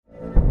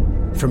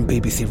From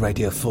BBC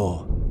Radio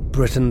 4,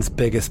 Britain's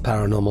biggest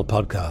paranormal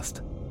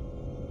podcast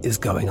is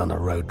going on a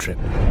road trip.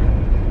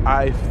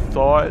 I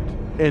thought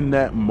in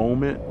that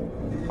moment,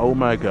 oh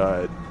my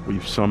God,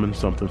 we've summoned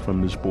something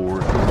from this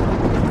board.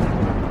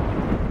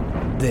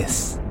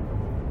 This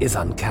is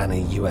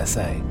Uncanny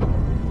USA.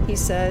 He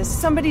says,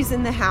 somebody's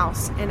in the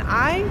house, and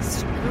I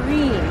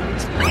screamed.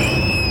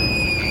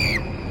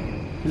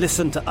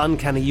 Listen to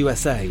Uncanny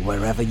USA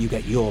wherever you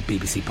get your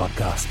BBC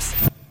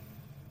podcasts,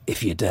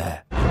 if you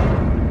dare.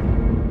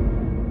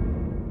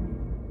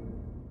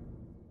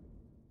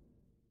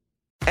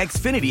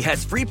 Xfinity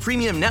has free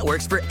premium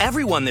networks for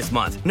everyone this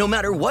month, no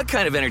matter what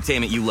kind of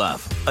entertainment you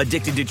love.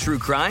 Addicted to true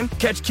crime?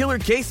 Catch killer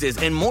cases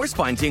and more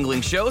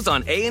spine-tingling shows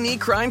on A&E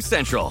Crime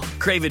Central.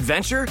 Crave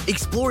adventure?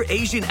 Explore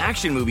Asian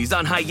action movies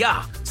on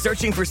Hi-YAH.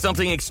 Searching for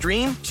something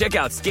extreme? Check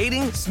out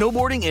skating,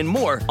 snowboarding, and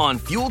more on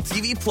Fuel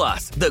TV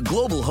Plus, the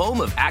global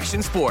home of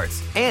action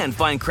sports. And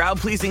find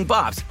crowd-pleasing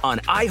bops on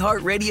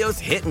iHeartRadio's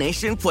Hit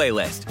Nation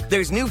playlist.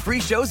 There's new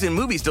free shows and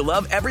movies to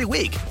love every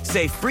week.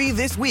 Say free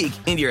this week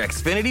in your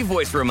Xfinity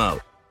voice remote.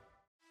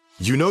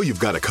 You know you've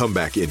got a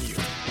comeback in you.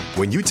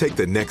 When you take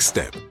the next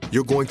step,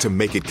 you're going to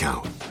make it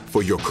count.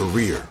 For your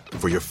career,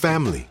 for your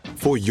family,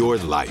 for your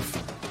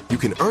life. You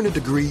can earn a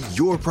degree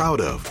you're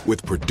proud of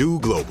with Purdue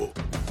Global.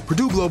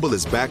 Purdue Global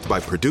is backed by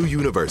Purdue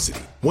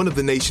University, one of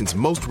the nation's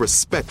most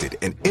respected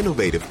and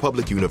innovative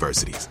public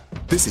universities.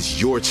 This is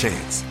your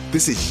chance.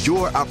 This is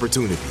your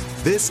opportunity.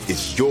 This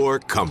is your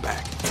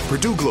comeback.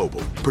 Purdue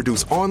Global,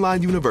 Purdue's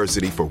online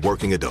university for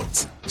working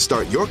adults.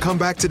 Start your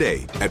comeback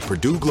today at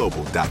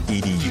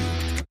purdueglobal.edu.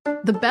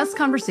 The best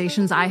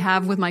conversations I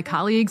have with my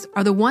colleagues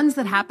are the ones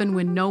that happen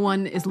when no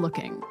one is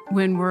looking,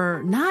 when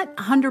we're not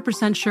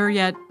 100% sure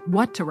yet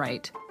what to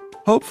write.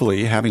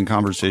 Hopefully, having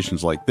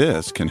conversations like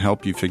this can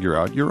help you figure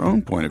out your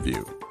own point of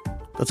view.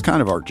 That's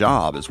kind of our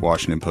job as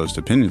Washington Post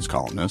opinions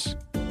columnists.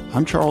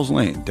 I'm Charles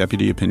Lane,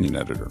 Deputy Opinion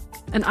Editor.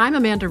 And I'm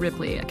Amanda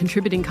Ripley, a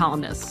contributing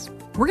columnist.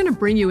 We're going to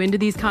bring you into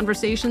these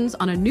conversations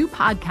on a new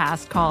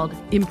podcast called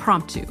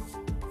Impromptu.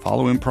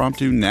 Follow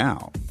Impromptu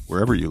now,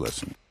 wherever you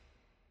listen.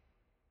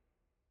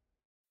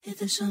 If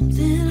there's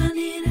something I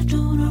need, I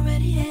don't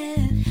already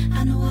have.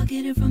 I know I'll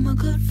get it from a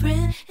good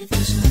friend. If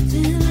there's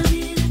something I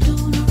need, I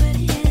don't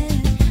already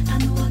have. I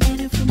know I'll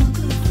get it from a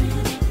good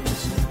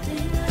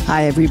friend.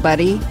 Hi,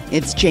 everybody.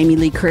 It's Jamie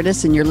Lee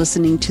Curtis, and you're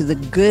listening to the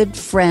Good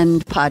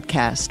Friend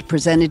podcast,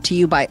 presented to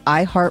you by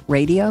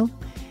iHeartRadio.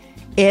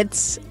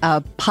 It's a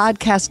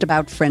podcast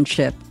about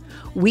friendship.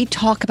 We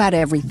talk about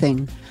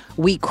everything.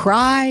 We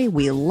cry,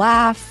 we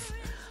laugh,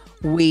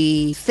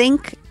 we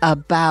think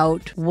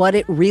about what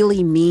it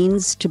really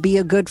means to be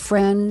a good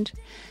friend.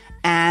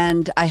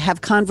 And I have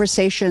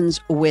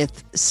conversations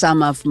with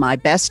some of my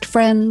best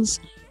friends,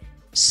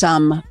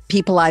 some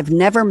people I've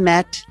never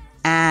met,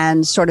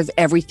 and sort of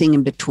everything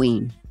in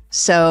between.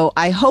 So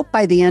I hope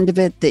by the end of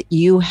it that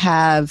you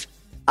have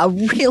a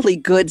really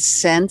good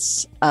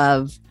sense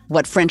of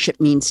what friendship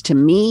means to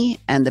me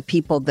and the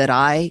people that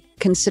I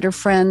consider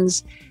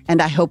friends.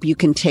 And I hope you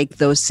can take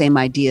those same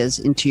ideas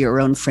into your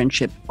own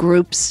friendship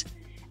groups.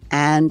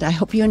 And I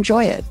hope you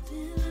enjoy it.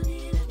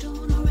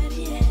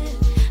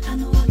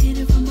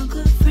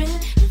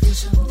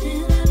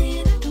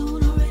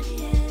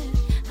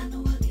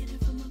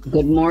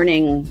 Good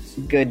morning,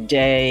 good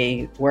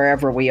day,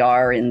 wherever we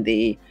are in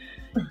the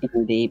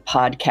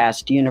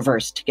podcast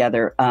universe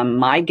together.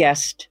 My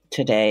guest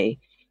today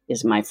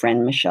is my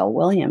friend Michelle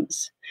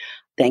Williams.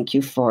 Thank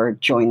you for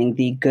joining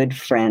the Good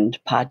Friend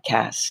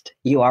podcast.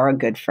 You are a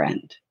good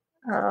friend.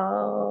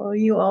 Oh,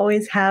 you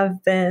always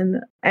have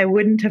been. I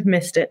wouldn't have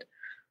missed it.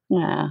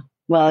 Yeah.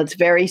 Well, it's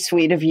very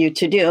sweet of you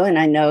to do. And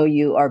I know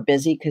you are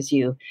busy because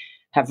you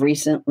have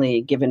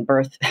recently given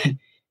birth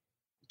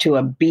to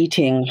a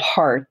beating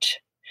heart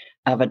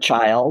of a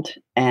child.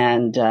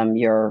 And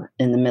you're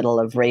in the middle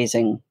of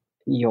raising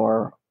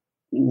your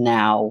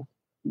now,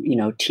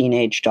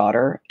 teenage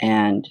daughter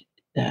and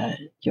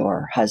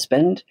your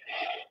husband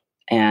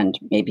and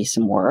maybe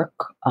some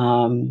work.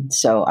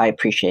 So I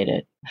appreciate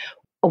it.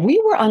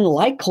 We were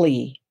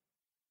unlikely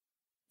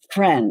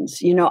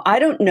friends. I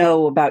don't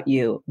know about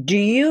you. Do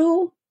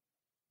you,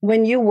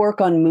 when you work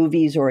on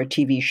movies or a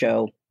TV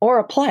show or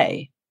a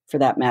play for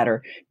that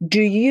matter,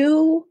 do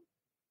you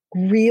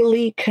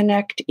really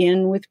connect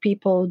in with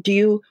people? Do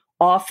you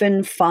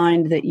often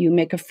find that you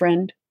make a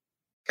friend?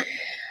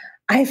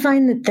 I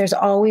find that there's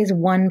always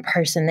one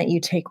person that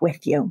you take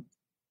with you.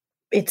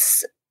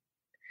 It's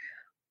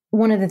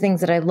one of the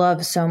things that I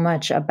love so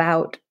much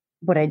about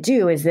what I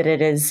do is that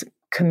it is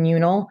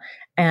communal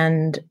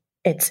and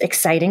it's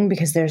exciting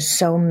because there's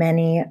so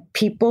many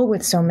people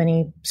with so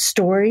many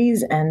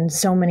stories and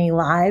so many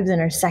lives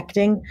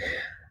intersecting.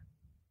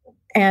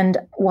 And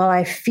while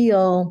I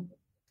feel,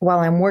 while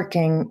I'm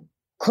working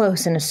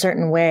close in a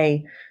certain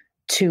way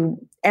to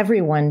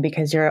everyone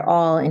because you're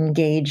all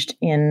engaged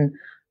in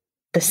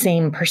the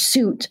same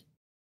pursuit,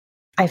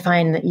 I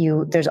find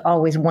that there's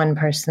always one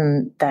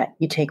person that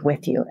you take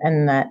with you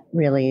and that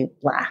really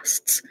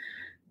lasts.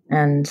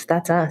 And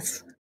that's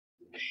us.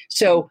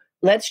 So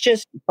let's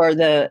just, for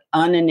the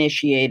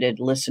uninitiated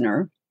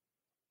listener,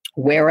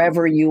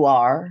 wherever you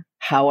are,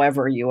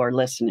 however you are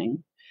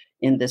listening,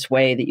 in this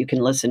way that you can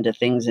listen to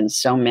things in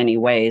so many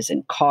ways,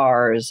 in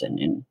cars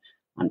and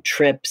on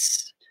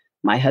trips.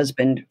 My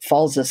husband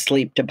falls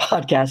asleep to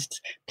podcasts.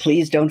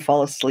 Please don't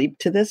fall asleep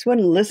to this one.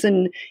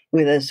 Listen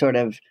with a sort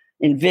of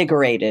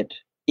invigorated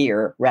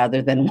ear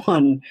rather than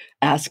one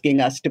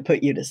asking us to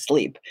put you to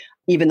sleep.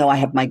 Even though I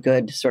have my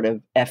good sort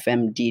of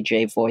FM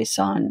DJ voice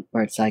on,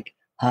 where it's like,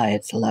 hi,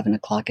 it's 11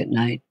 o'clock at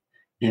night,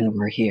 and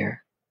we're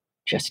here,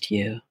 just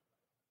you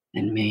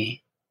and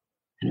me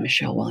and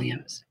Michelle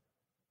Williams,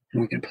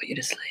 and we're going to put you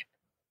to sleep.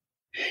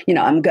 You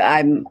know,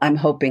 I'm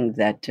hoping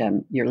that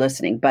you're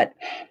listening. But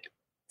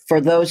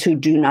for those who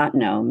do not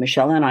know,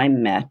 Michelle and I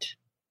met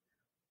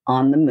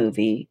on the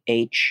movie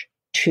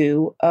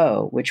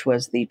H2O, which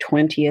was the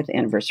 20th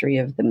anniversary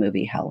of the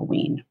movie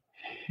Halloween.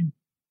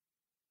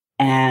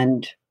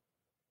 And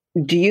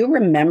do you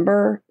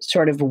remember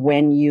sort of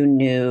when you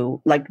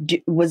knew, like,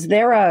 was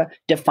there a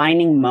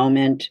defining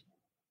moment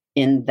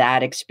in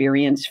that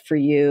experience for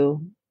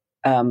you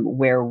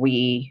where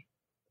we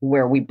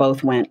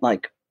both went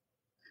like,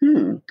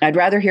 I'd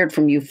rather hear it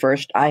from you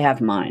first. I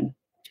have mine.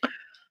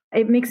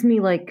 It makes me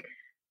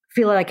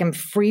feel like I'm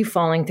free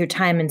falling through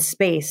time and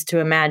space to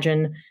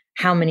imagine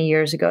how many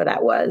years ago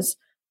that was.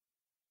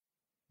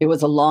 It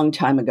was a long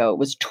time ago. It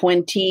was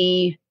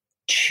 22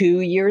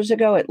 years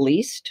ago, at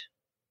least,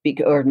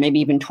 or maybe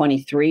even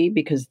 23,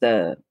 because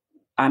I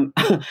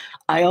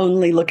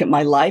only look at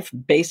my life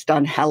based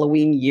on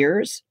Halloween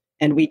years.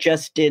 And we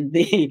just did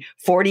the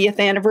 40th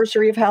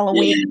anniversary of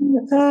Halloween.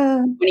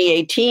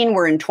 2018,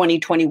 we're in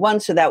 2021.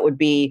 So that would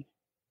be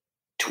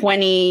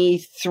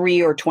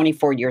 23 or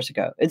 24 years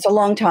ago. It's a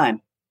long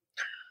time.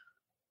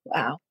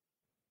 Wow.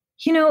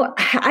 You know,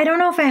 I don't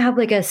know if I have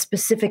like a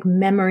specific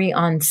memory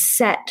on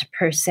set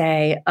per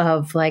se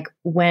of like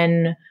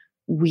when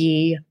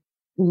we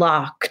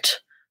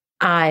locked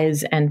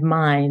eyes and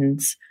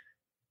minds.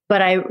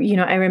 But I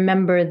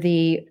remember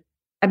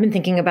I've been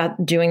thinking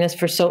about doing this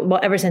for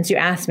ever since you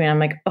asked me. I'm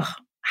like, oh,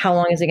 how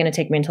long is it going to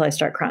take me until I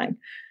start crying?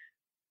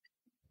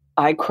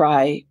 I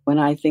cry when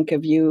I think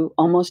of you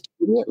almost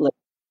immediately.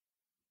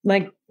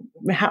 Like,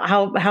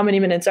 how many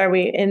minutes are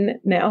we in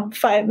now?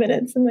 5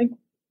 minutes. I'm like,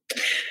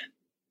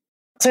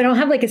 so I don't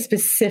have like a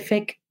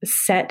specific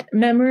set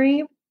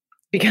memory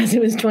because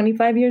it was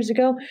 25 years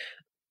ago.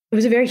 It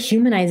was a very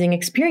humanizing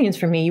experience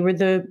for me. You were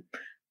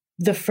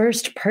the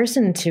first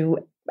person to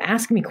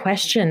ask me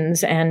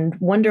questions and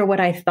wonder what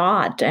I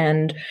thought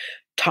and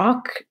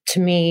talk to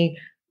me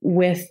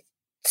with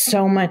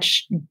so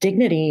much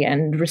dignity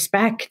and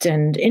respect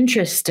and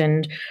interest.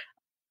 And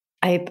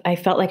I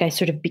felt like I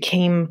sort of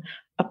became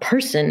a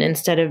person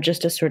instead of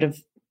just a sort of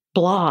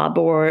blob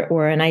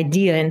or an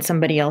idea in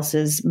somebody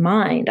else's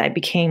mind. I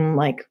became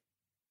like,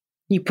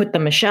 you put the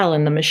Michelle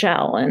in the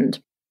Michelle. And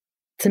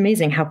it's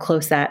amazing how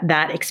close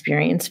that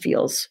experience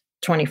feels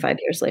 25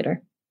 years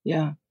later.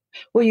 Yeah.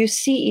 Well, you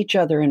see each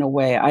other in a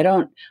way.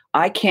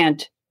 I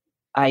can't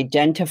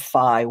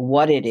identify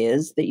what it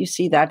is that you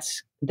see.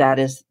 That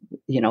is,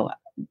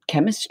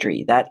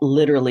 chemistry. That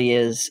literally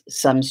is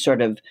some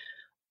sort of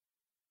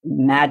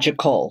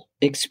magical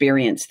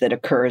experience that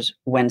occurs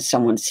when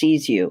someone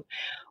sees you.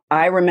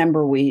 I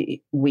remember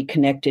we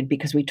connected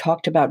because we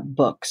talked about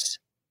books.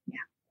 Yeah.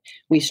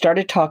 We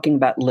started talking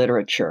about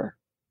literature.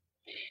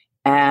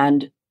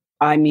 And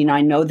I mean,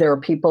 I know there are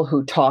people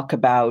who talk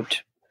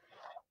about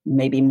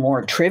maybe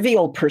more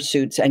trivial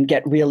pursuits and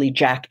get really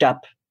jacked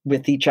up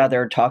with each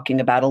other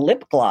talking about a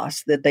lip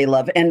gloss that they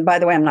love. And by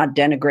the way, I'm not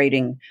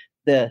denigrating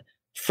the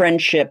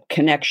friendship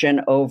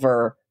connection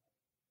over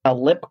a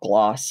lip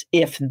gloss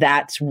if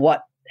that's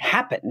what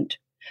happened.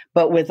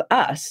 But with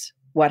us,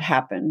 what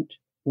happened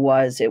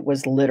was it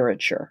was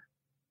literature.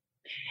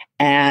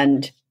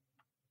 And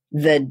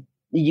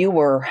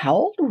how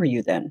old were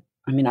you then?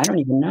 I mean, I don't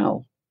even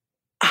know.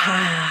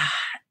 I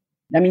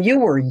mean, you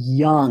were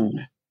young.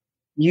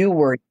 You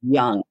were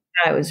young.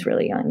 I was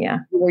really young, yeah.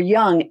 You were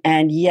young,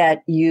 and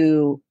yet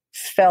you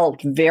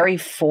felt very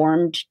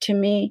formed to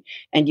me,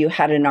 and you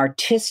had an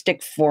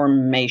artistic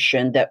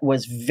formation that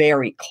was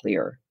very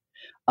clear,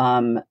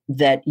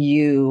 that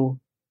you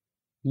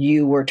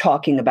were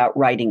talking about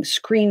writing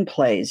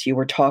screenplays. You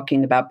were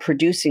talking about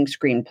producing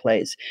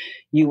screenplays.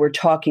 You were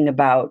talking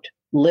about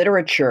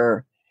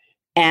literature.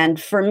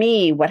 And for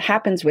me, what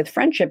happens with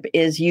friendship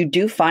is you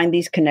do find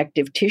these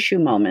connective tissue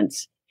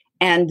moments.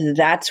 And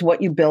that's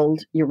what you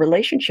build your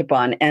relationship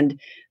on. And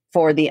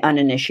for the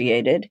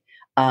uninitiated,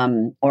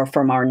 or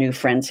from our new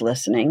friends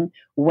listening,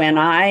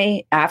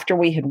 after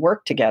we had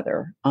worked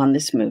together on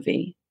this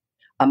movie,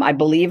 I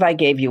believe I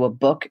gave you a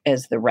book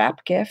as the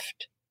wrap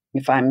gift.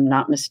 If I'm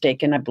not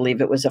mistaken, I believe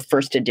it was a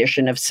first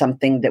edition of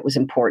something that was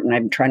important.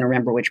 I'm trying to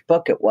remember which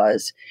book it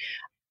was.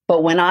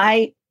 But when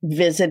I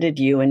visited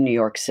you in New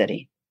York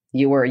City,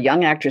 you were a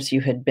young actress.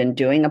 You had been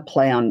doing a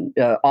play on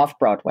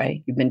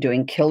off-Broadway. You've been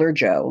doing Killer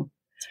Joe.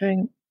 That's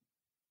right.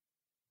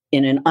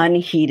 In an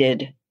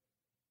unheated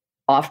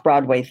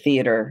off-Broadway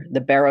theater, the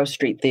Barrow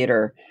Street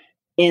Theater,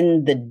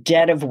 in the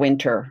dead of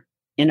winter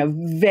in a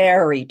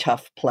very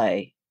tough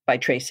play by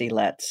Tracy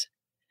Letts.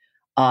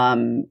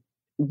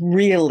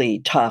 Really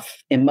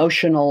tough,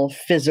 emotional,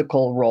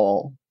 physical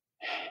role.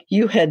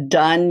 You had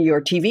done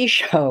your TV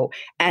show,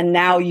 and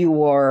now you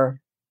were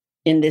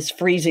in this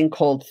freezing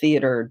cold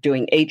theater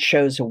doing 8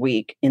 shows a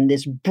week in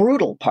this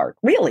brutal part.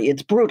 Really,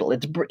 it's brutal.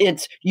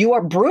 It's you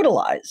are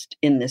brutalized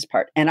in this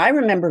part. And I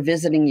remember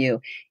visiting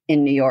you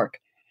in New York.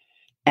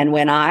 And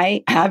when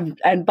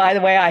and by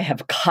the way, I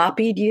have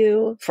copied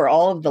you for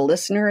all of the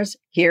listeners.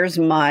 Here's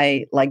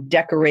my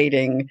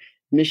decorating,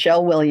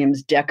 Michelle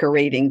Williams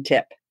decorating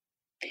tip.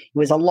 It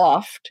was a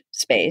loft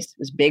space. It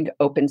was big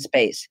open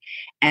space.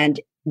 And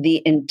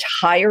the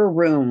entire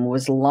room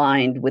was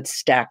lined with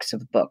stacks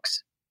of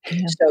books.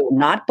 Yeah. So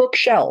not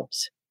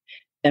bookshelves.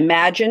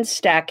 Imagine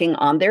stacking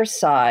on their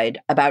side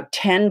about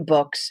 10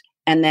 books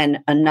and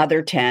then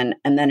another 10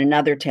 and then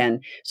another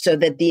 10, so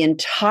that the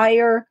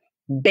entire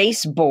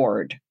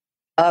baseboard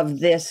of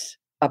this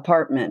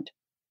apartment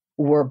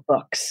were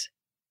books.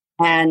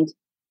 And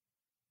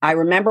I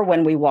remember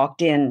when we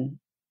walked in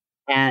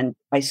and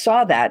I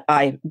saw that.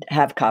 I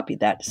have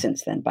copied that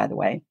since then, by the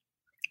way.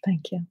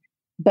 Thank you.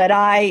 But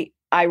I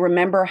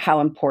remember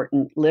how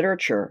important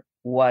literature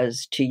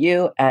was to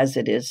you as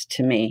it is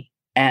to me.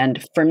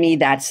 And for me,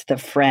 that's the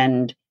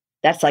friend.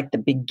 That's like the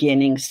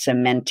beginning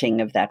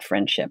cementing of that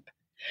friendship.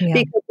 Yeah.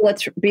 Because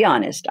let's be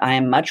honest, I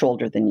am much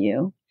older than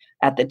you.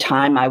 At the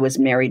time, I was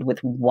married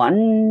with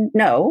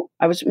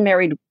I was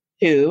married with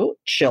 2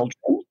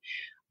 children.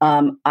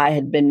 I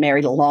had been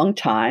married a long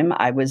time.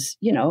 I was,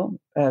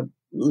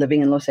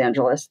 living in Los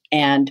Angeles,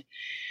 and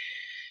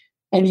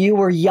you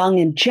were young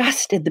and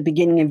just at the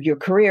beginning of your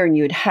career, and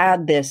you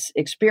had this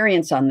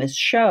experience on this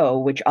show,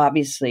 which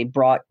obviously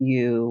brought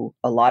you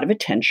a lot of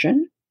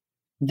attention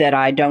that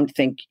I don't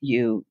think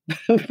you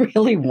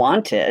really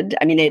wanted.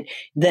 I mean,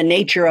 the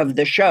nature of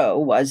the show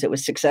was it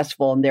was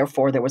successful, and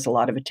therefore there was a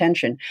lot of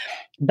attention.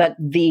 But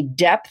the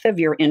depth of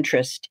your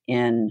interest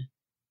in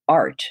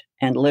art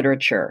and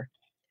literature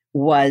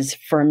was,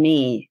 for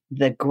me,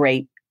 the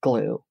great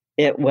glue.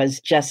 It was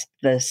just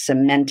the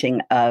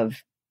cementing of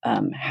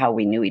how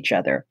we knew each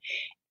other.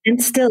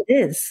 And still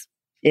is.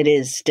 It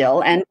is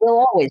still, and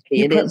will always be.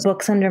 You put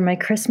books under my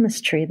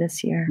Christmas tree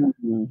this year.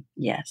 Mm-hmm.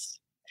 Yes.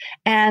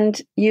 And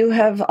you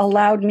have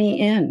allowed me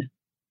in.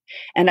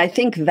 And I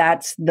think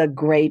that's the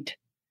great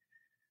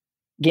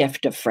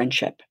gift of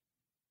friendship.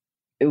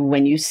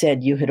 When you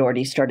said you had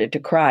already started to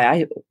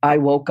cry, I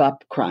woke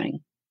up crying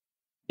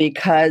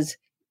because,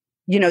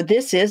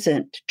 this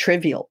isn't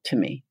trivial to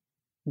me.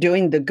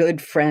 Doing the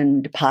Good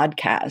Friend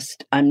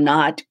podcast, I'm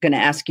not going to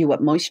ask you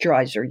what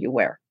moisturizer you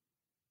wear.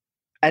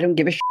 I don't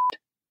give a shit.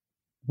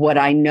 What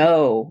I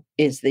know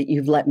is that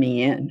you've let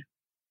me in.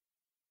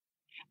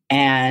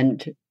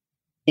 And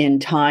in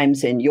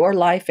times in your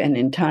life and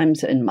in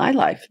times in my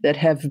life that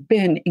have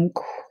been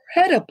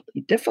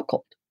incredibly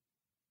difficult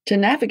to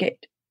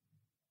navigate,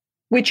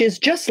 which is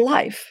just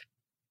life.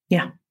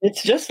 Yeah.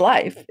 It's just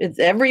life. It's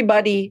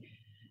everybody.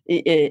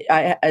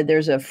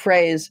 There's a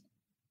phrase,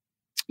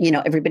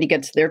 everybody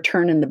gets their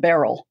turn in the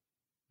barrel.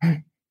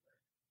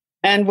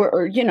 And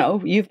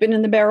you've been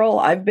in the barrel.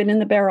 I've been in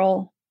the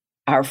barrel.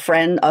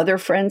 Other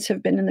friends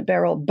have been in the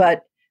barrel,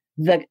 but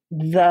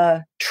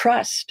the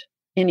trust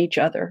in each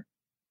other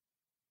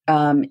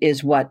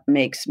is what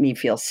makes me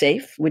feel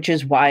safe, which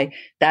is why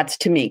that's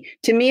to me,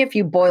 if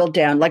you boil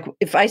down, like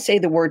if I say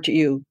the word to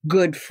you,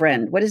 good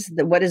friend, what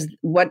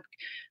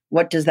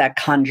does that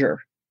conjure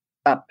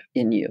up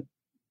in you?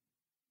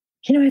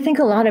 I think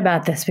a lot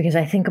about this because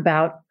I think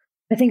about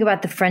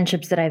the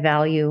friendships that I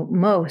value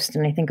most.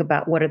 And I think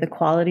about what are the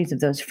qualities of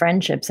those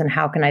friendships and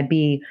how can I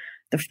be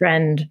the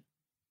friend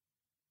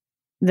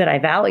that I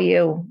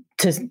value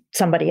to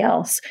somebody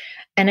else.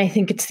 And I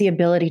think it's the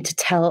ability to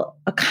tell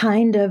a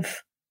kind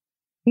of,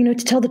 to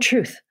tell the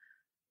truth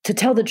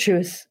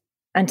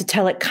and to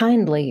tell it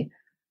kindly,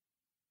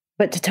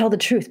 but to tell the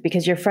truth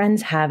because your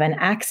friends have an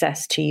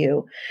access to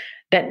you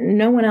that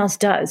no one else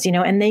does,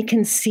 and they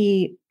can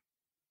see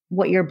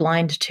what you're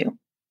blind to.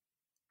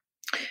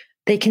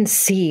 They can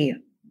see,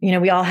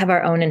 we all have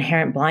our own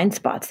inherent blind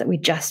spots that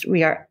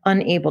we are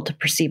unable to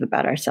perceive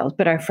about ourselves,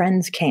 but our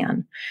friends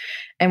can.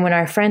 And when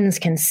our friends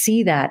can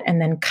see that and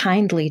then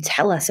kindly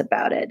tell us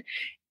about it,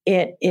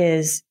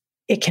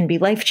 it can be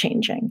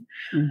life-changing.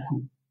 Mm-hmm.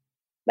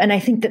 And I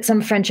think that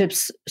some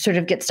friendships sort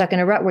of get stuck in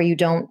a rut where you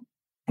don't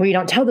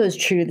tell those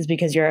truths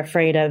because you're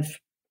afraid of,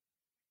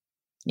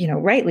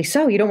 rightly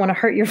so, you don't want to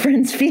hurt your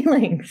friends'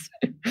 feelings.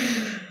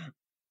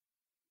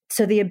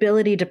 So the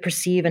ability to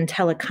perceive and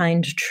tell a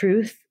kind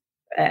truth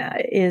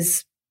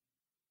is,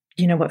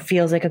 what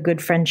feels like a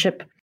good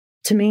friendship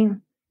to me.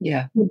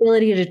 Yeah. The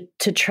ability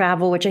to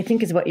travel, which I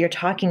think is what you're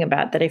talking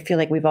about, that I feel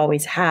like we've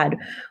always had,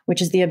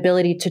 which is the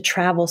ability to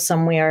travel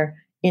somewhere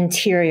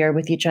interior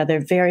with each other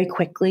very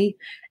quickly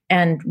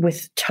and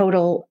with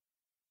total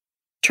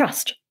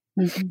trust.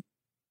 Mm-hmm.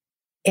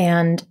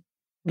 And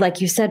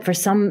like you said, for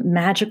some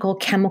magical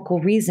chemical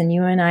reason,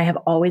 you and I have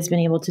always been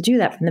able to do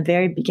that from the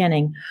very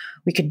beginning.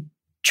 We could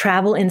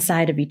travel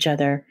inside of each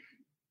other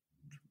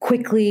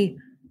quickly,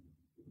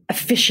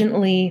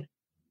 efficiently,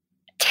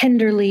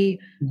 tenderly,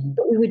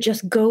 but we would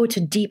just go to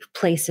deep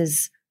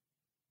places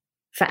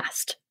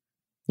fast.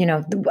 You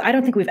know, I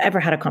don't think we've ever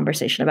had a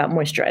conversation about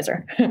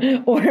moisturizer.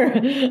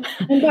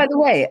 And by the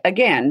way,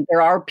 again,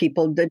 there are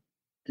people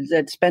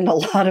that spend a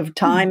lot of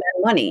time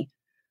and money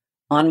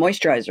on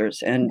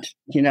moisturizers. And,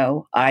 you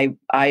know, I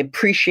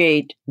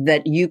appreciate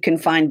that you can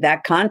find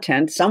that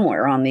content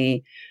somewhere on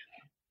the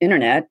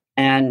internet.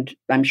 And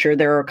I'm sure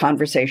there are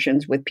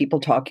conversations with people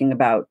talking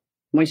about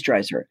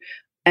moisturizer.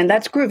 And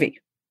that's groovy.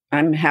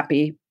 I'm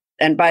happy.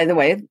 And by the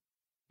way,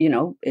 you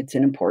know, it's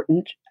an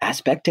important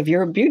aspect of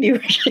your beauty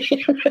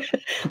regime.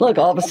 Look,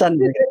 all of a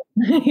sudden,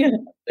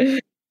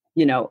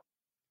 you know,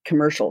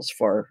 commercials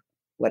for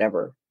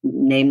whatever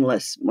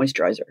nameless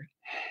moisturizer.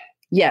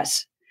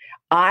 Yes.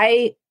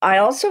 I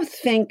also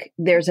think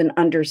there's an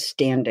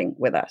understanding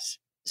with us.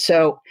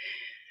 So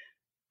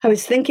I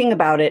was thinking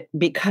about it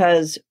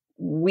because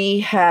we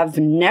have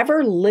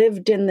never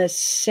lived in the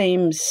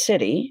same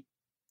city.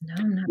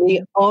 No,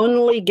 we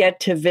only get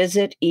to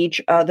visit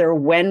each other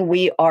when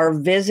we are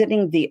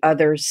visiting the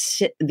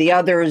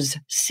other's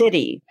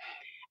city.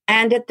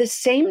 And at the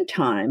same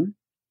time,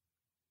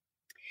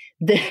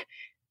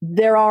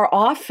 there are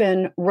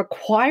often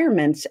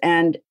requirements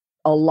and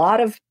a lot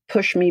of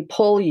push me,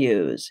 pull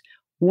yous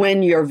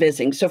when you're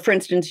visiting. So for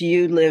instance,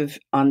 you live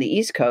on the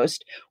East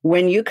Coast.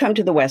 When you come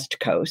to the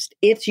West Coast,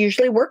 it's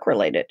usually work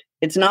related.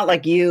 It's not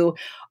like you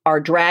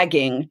are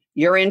dragging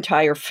your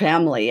entire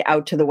family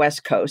out to the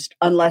West Coast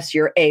unless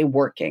you're A,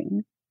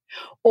 working,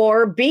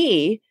 or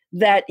B,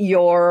 that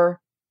you're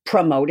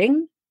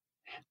promoting,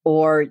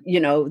 or, you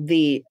know,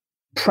 the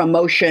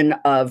promotion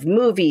of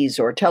movies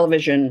or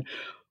television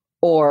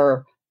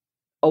or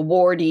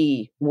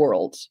awardee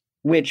worlds,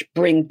 which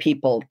bring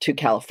people to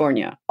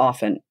California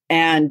often.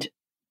 And,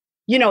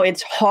 you know,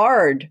 it's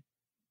hard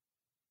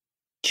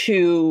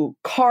to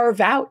carve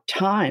out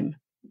time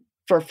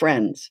for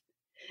friends.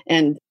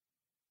 And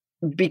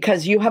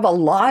because you have a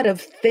lot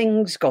of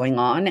things going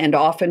on. And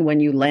often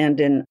when you land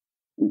in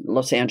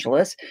Los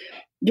Angeles,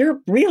 you're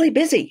really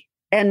busy.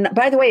 And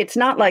by the way, it's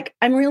not like,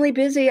 I'm really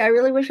busy. I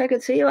really wish I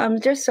could see you. I'm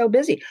just so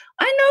busy.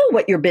 I know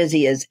what your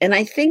busy is. And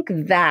I think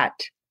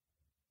that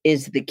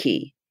is the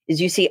key, is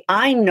you see,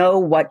 I know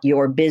what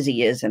your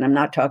busy is. And I'm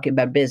not talking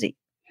about busy.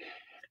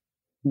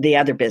 The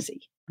other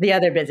busy. The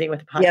other busy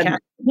with the podcast.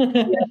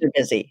 The other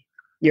busy.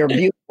 You're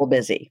beautiful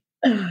busy.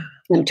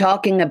 I'm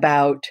talking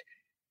about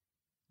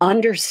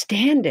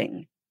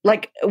understanding.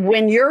 Like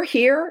when you're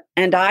here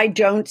and I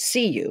don't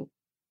see you,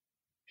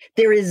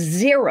 there is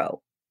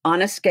 0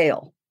 on a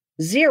scale,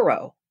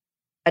 0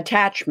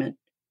 attachment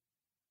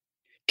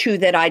to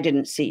that I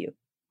didn't see you.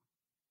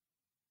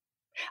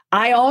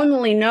 I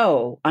only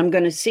know I'm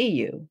going to see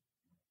you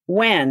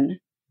when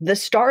the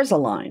stars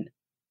align.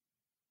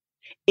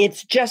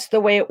 It's just the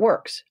way it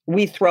works.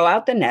 We throw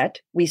out the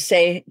net. We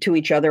say to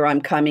each other,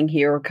 I'm coming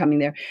here or coming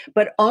there,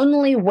 but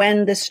only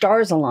when the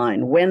stars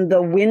align, when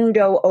the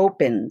window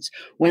opens,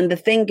 when the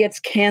thing gets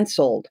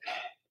canceled,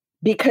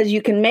 because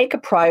you can make a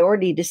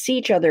priority to see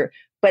each other.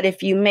 But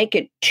if you make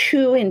it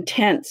too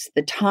intense,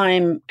 the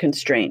time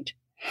constraint,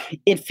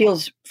 it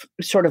feels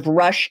sort of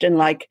rushed and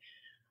like,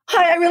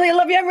 hi, I really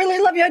love you. I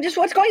really love you. Just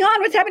what's going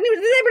on? What's happening?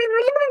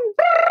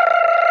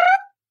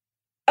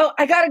 Oh,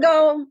 I got to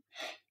go.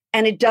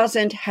 And it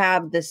doesn't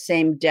have the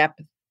same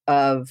depth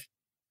of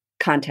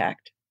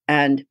contact.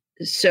 And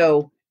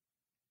so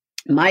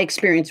my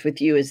experience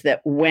with you is that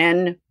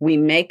when we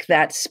make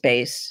that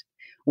space,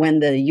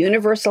 when the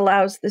universe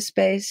allows the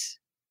space,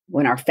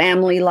 when our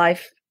family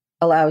life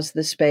allows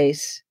the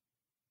space,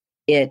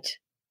 it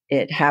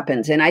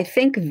happens. And I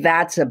think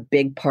that's a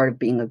big part of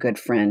being a good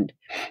friend,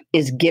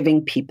 is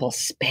giving people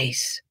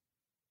space.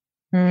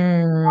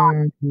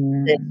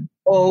 This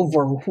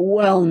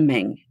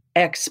overwhelming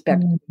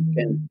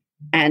expectation.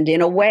 And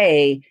in a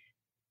way,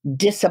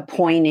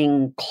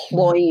 disappointing,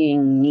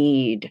 cloying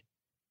need.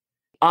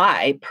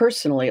 I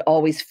personally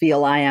always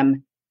feel I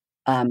am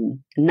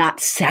not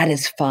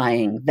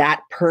satisfying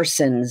that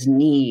person's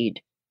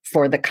need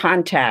for the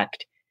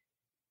contact.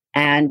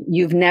 And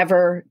you've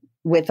never,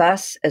 with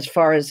us, as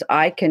far as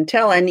I can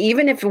tell, and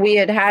even if we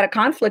had had a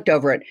conflict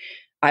over it,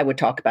 I would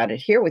talk about it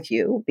here with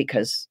you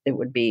because it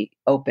would be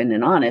open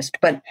and honest.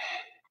 But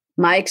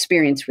my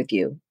experience with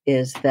you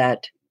is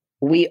that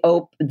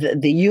the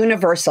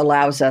universe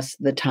allows us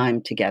the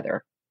time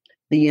together.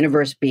 The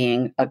universe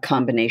being a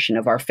combination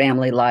of our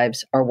family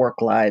lives, our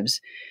work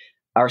lives,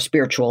 our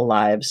spiritual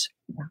lives,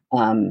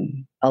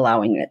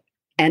 allowing it.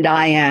 And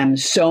I am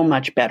so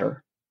much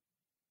better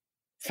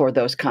for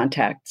those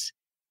contacts.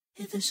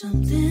 If there's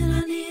something I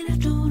need I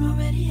don't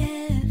already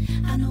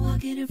have, I know I'll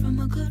get it from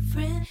a good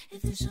friend.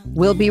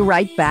 We'll be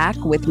right back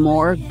with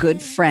more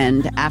Good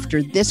Friend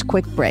after this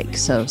quick break,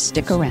 so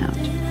stick around.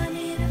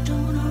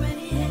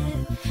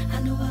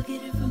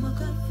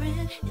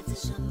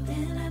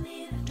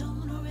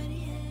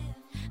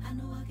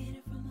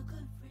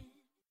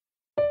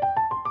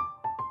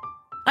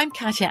 I'm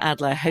Katya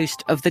Adler,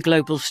 host of The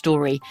Global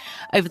Story.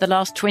 Over the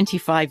last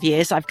 25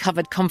 years, I've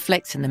covered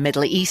conflicts in the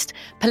Middle East,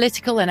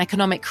 political and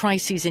economic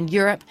crises in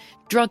Europe,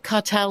 drug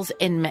cartels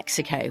in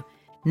Mexico.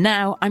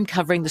 Now I'm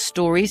covering the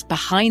stories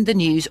behind the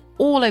news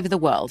all over the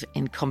world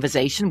in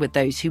conversation with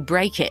those who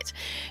break it.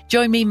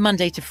 Join me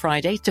Monday to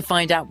Friday to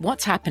find out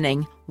what's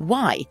happening,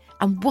 why,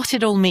 and what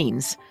it all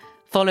means.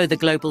 Follow The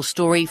Global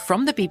Story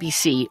from the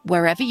BBC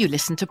wherever you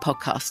listen to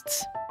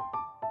podcasts.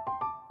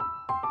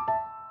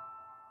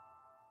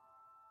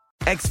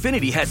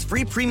 Xfinity has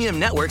free premium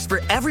networks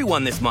for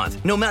everyone this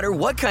month, no matter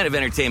what kind of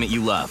entertainment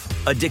you love.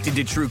 Addicted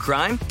to true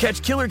crime?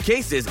 Catch killer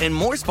cases and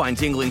more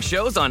spine-tingling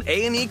shows on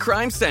A&E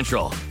Crime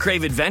Central.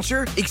 Crave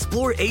adventure?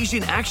 Explore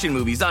Asian action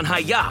movies on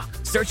Hi-YAH.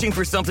 Searching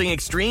for something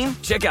extreme?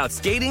 Check out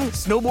skating,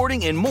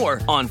 snowboarding, and more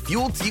on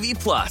Fuel TV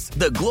Plus,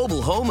 the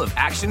global home of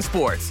action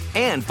sports.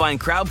 And find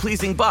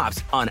crowd-pleasing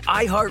bops on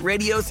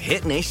iHeartRadio's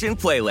Hit Nation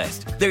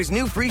playlist. There's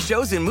new free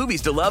shows and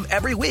movies to love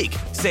every week.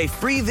 Say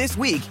free this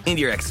week in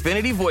your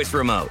Xfinity voice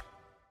remote.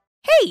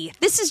 Hey,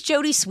 this is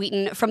Jodie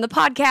Sweetin from the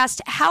podcast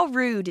How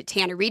Rude,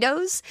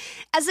 Tanneritos.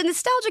 As a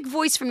nostalgic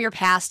voice from your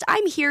past,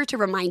 I'm here to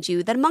remind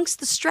you that amongst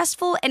the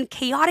stressful and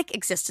chaotic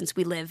existence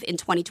we live in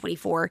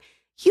 2024,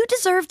 you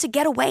deserve to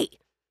get away.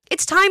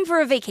 It's time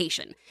for a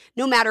vacation,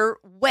 no matter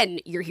when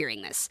you're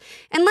hearing this.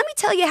 And let me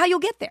tell you how you'll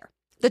get there.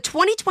 The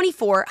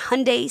 2024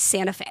 Hyundai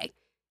Santa Fe.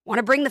 Want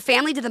to bring the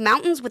family to the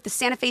mountains with the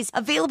Santa Fe's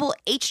available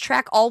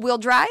H-Track all-wheel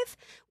drive?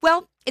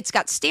 Well, it's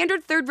got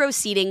standard third-row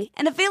seating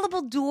and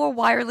available dual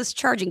wireless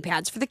charging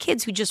pads for the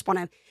kids who just want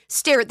to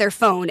stare at their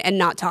phone and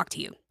not talk to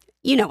you.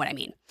 You know what I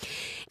mean.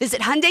 Visit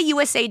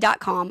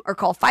HyundaiUSA.com or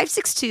call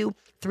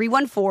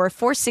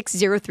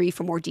 562-314-4603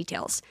 for more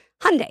details.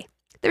 Hyundai,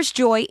 there's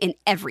joy in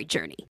every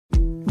journey.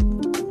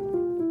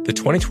 The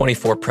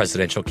 2024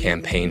 presidential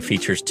campaign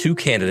features two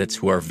candidates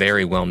who are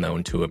very well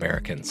known to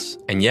Americans.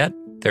 And yet,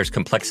 there's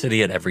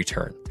complexity at every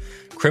turn.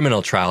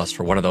 Criminal trials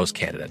for one of those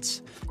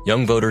candidates.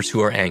 Young voters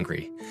who are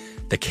angry.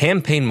 The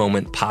Campaign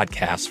Moment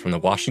podcast from the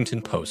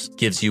Washington Post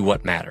gives you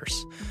what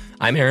matters.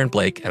 I'm Aaron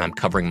Blake, and I'm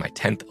covering my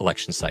 10th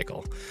election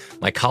cycle.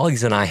 My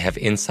colleagues and I have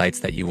insights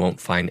that you won't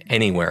find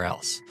anywhere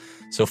else.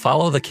 So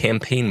follow The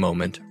Campaign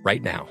Moment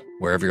right now,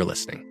 wherever you're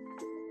listening.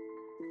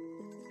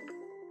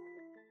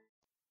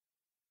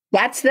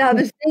 That's the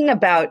other thing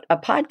about a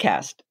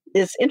podcast.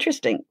 It's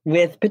interesting,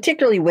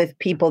 particularly with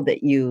people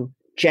that you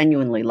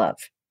genuinely love,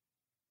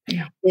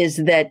 is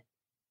that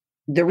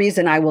the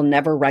reason I will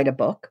never write a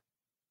book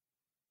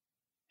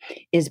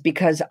is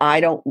because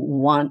I don't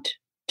want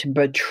to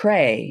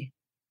betray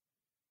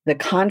the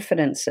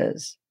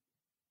confidences,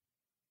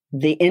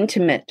 the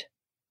intimate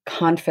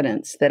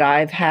confidence that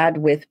I've had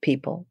with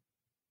people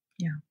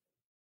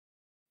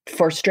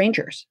for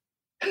strangers,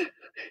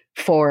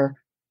 for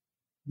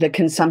the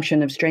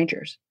consumption of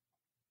strangers.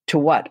 To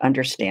what?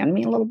 Understand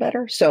me a little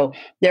better? So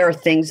there are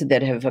things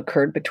that have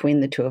occurred between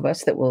the two of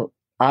us that will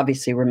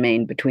obviously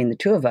remain between the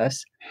two of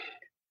us.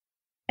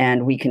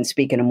 And we can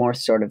speak in a more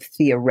sort of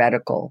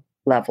theoretical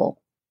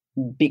level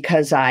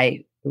because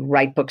I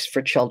write books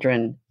for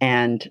children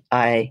and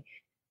I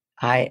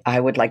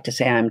would like to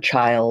say I'm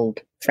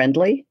child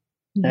friendly,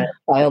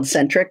 child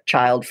centric,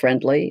 child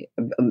friendly.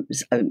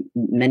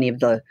 Many of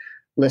the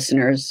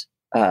listeners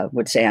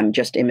would say I'm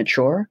just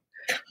immature.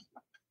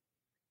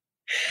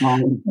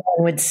 I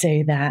would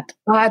say that.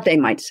 They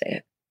might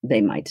say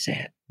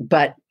it.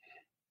 But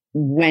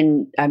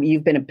when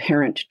you've been a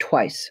parent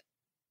twice,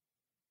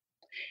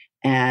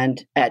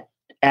 and at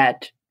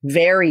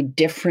very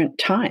different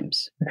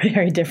times,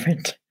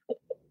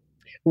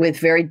 with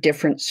very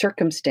different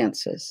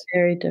circumstances,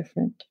 very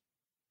different.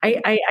 I'm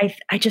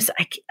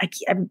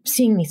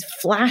seeing these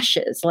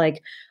flashes.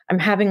 Like I'm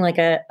having like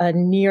a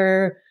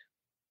near.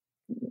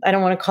 I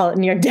don't want to call it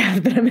near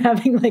death, but I'm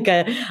having like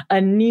a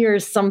near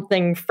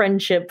something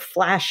friendship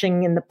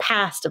flashing in the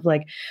past of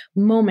like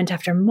moment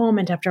after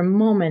moment after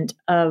moment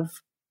of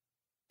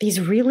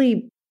these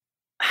really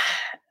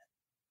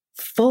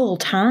full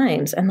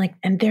times. And like,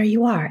 and there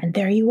you are, and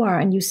there you are.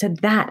 And you said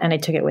that, and I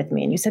took it with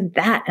me. And you said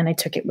that, and I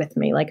took it with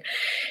me. Like,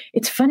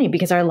 it's funny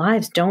because our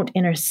lives don't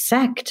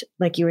intersect,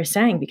 like you were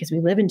saying, because we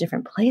live in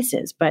different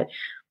places. But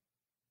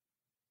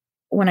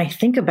when I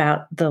think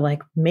about the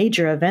like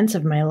major events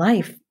of my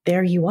life,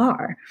 there you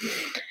are.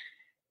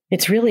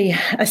 It's really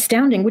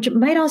astounding, which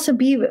might also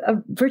be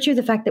a virtue of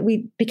the fact that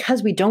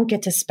because we don't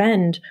get to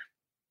spend,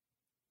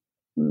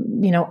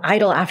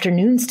 idle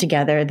afternoons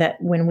together,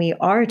 that when we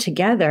are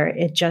together,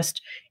 it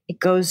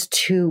goes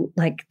to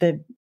like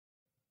the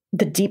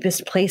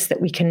deepest place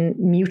that we can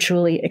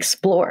mutually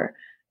explore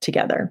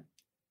together.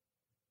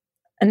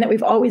 And that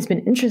we've always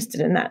been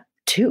interested in that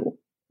too,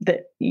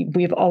 that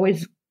we've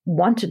always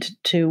wanted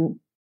to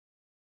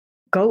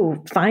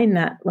go find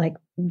that like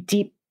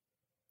deep,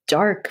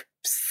 dark,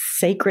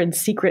 sacred,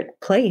 secret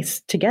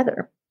place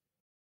together.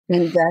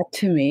 And that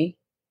to me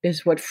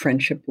is what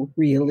friendship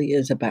really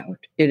is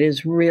about. It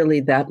is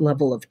really that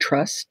level of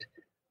trust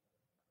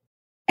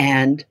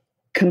and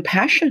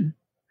compassion.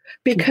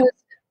 Because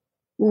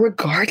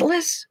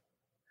regardless,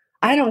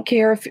 I don't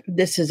care if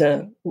this is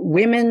a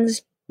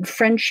women's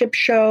friendship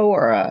show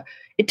or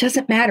it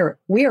doesn't matter.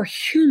 We are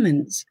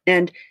humans.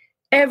 And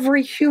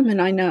every human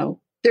I know,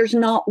 there's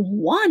not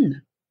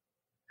one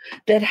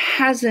that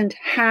hasn't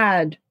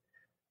had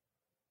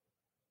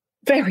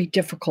very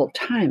difficult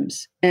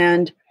times.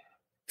 And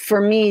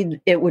for me,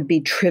 it would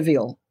be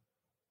trivial,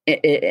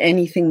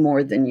 anything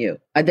more than you.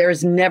 There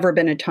has never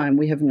been a time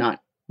we have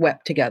not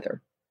wept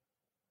together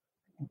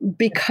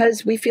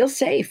because we feel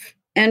safe.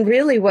 And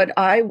really what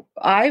I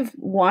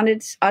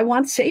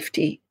want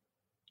safety.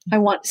 I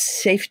want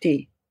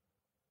safety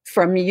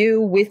from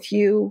you, with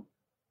you.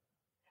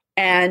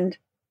 And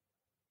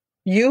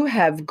you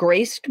have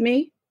graced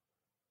me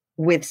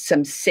with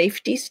some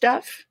safety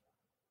stuff.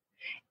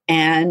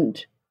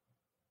 And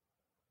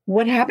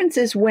what happens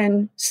is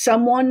when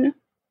someone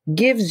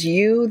gives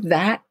you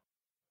that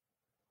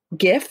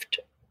gift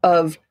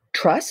of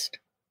trust,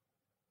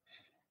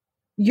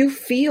 you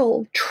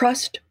feel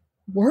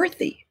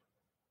trustworthy.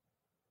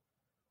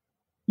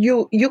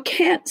 You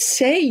can't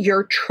say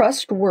you're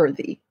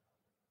trustworthy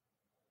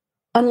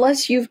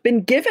unless you've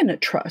been given a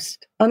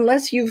trust,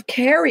 unless you've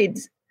carried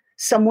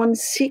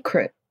someone's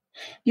secret,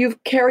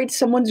 you've carried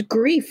someone's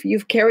grief,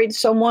 you've carried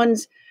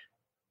someone's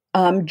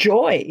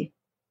joy,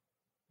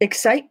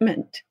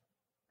 excitement.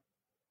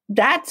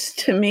 That's,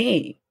 to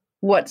me,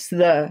 what's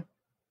the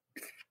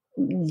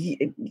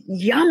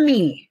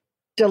yummy,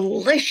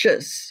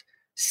 delicious,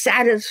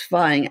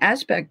 satisfying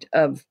aspect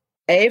of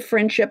a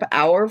friendship,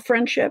 our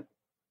friendship.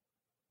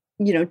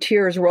 You know,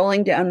 tears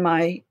rolling down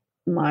my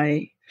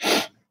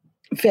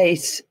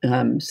face,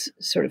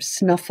 sort of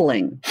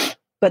snuffling.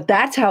 But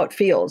that's how it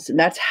feels. And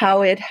that's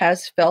how it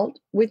has felt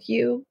with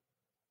you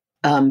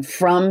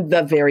from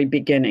the very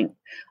beginning.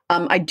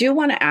 I do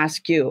want to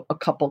ask you a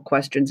couple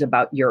questions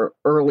about your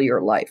earlier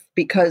life,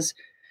 because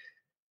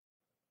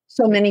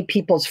so many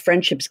people's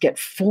friendships get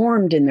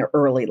formed in their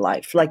early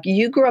life. Like,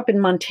 you grew up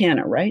in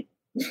Montana, right?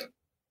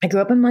 I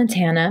grew up in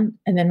Montana,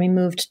 and then we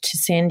moved to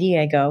San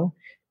Diego.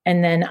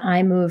 And then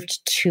I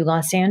moved to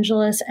Los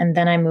Angeles, and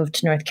then I moved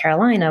to North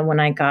Carolina when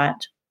I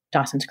got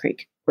Dawson's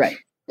Creek. Right.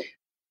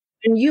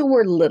 And you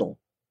were little.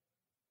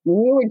 You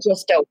were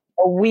just a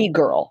wee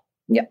girl.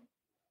 Yep.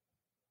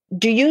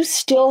 Do you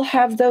still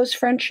have those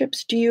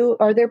friendships?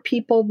 Are there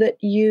people that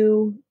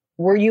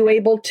were you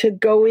able to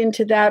go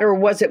into that, or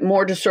was it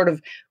more to sort of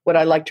what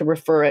I like to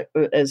refer it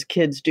as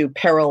kids do,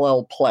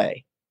 parallel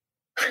play?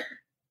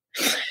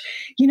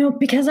 You know,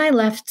 because I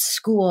left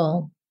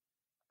school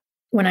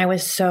when I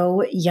was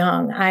so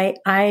young,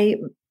 I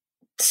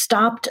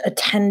stopped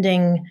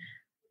attending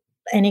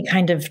any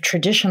kind of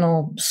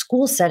traditional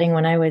school setting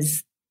when I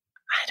was,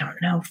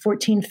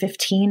 14,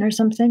 15 or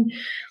something.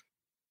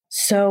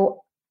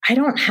 So I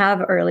don't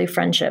have early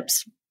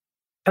friendships.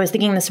 I was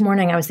thinking this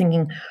morning,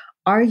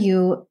 are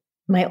you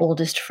my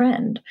oldest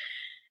friend?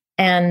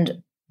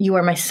 And you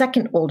are my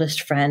second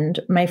oldest friend.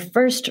 My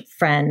first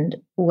friend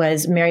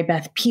was Mary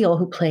Beth Peel,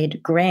 who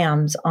played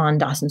Grams on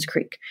Dawson's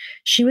Creek.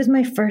 She was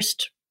my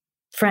first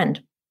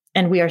friend,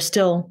 and we are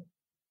still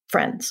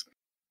friends.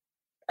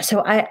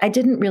 So I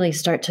didn't really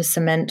start to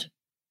cement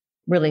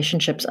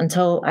relationships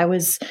until I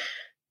was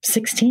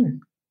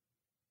 16.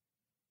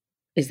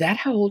 Is that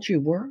how old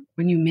you were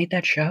when you made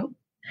that show?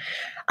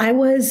 I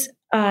was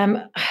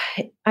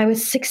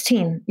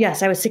 16.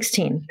 Yes, I was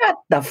 16. At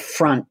the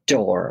front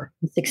door.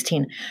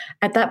 16.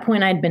 At that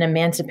point, I'd been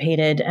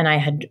emancipated and I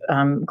had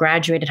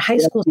graduated high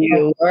school.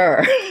 You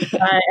were.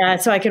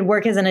 So I could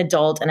work as an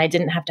adult, and I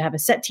didn't have to have a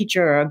set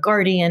teacher or a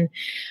guardian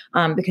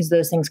because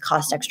those things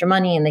cost extra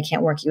money and they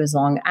can't work you as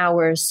long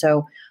hours.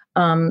 So,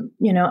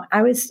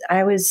 I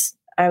was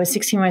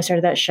 16 when I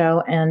started that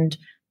show, and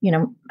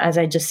as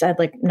I just said,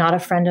 like, not a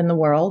friend in the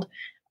world.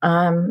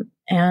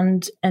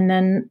 And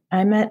then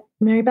I met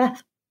Mary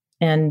Beth,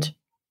 and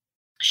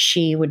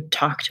she would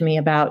talk to me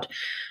about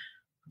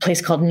a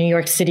place called New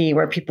York City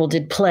where people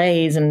did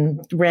plays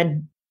and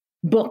read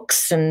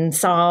books and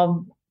saw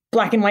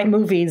black and white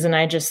movies. And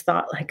I just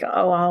thought, like,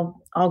 oh,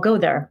 I'll go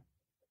there.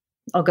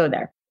 I'll go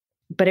there.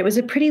 But it was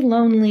a pretty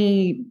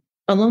lonely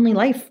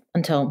life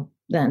until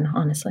then,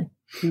 honestly.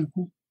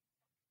 Mm-hmm.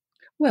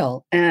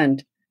 Well,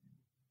 and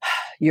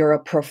you're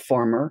a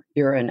performer,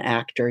 you're an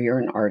actor, you're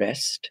an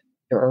artist,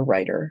 you're a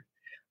writer.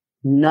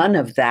 None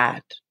of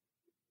that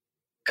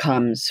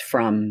comes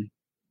from,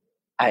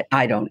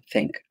 I don't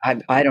think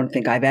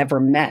I've ever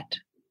met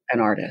an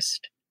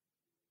artist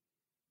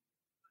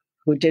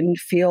who didn't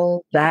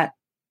feel that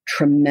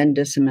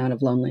tremendous amount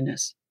of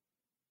loneliness,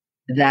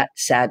 that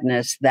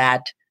sadness,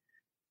 that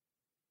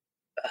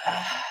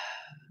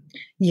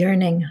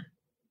yearning.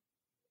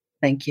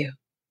 Thank you.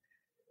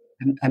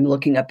 I'm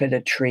looking up at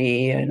a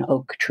tree, an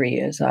oak tree,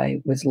 as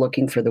I was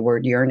looking for the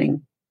word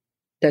yearning.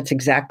 That's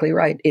exactly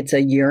right. It's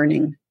a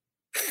yearning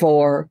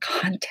for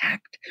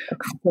contact,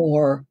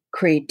 for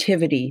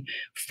creativity,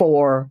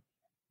 for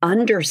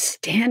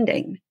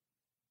understanding.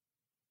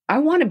 I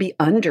want to be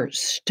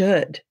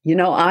understood.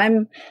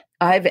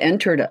 I've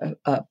entered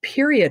a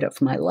period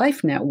of my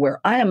life now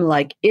where I am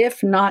like,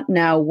 if not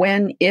now,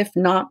 when? If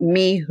not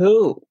me,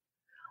 who?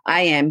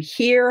 I am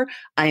here.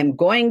 I am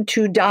going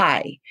to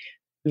die.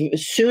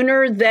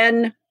 sooner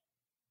than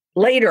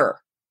later.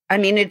 I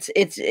mean, it's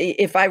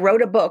if I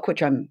wrote a book,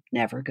 which I'm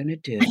never going to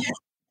do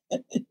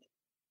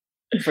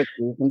for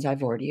the reasons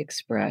I've already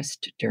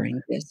expressed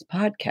during this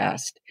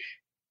podcast,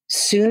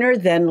 Sooner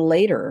Than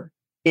Later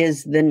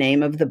is the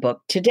name of the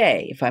book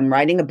today. If I'm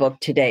writing a book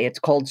today, it's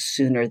called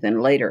Sooner Than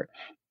Later.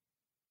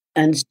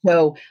 And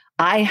so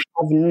I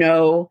have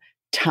no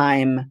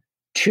time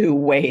to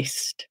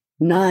waste,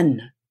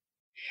 none.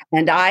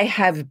 And I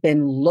have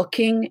been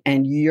looking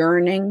and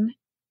yearning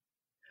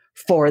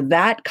for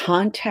that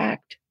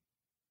contact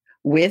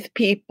with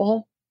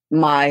people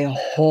my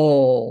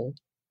whole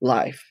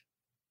life.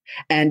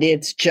 And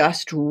it's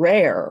just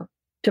rare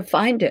to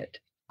find it.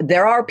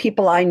 There are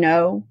people I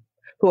know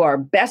who are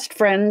best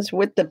friends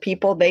with the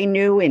people they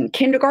knew in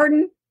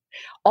kindergarten,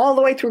 all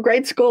the way through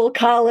grade school,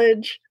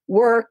 college,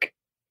 work,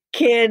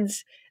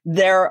 kids.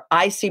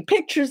 I see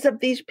pictures of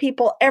these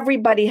people.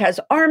 Everybody has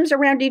arms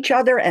around each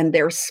other and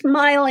they're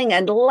smiling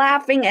and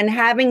laughing and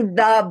having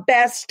the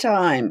best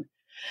time.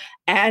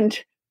 And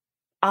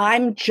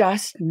I'm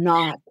just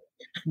not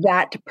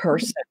that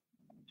person.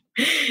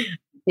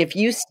 If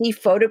you see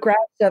photographs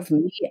of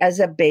me as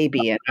a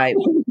baby, and I'm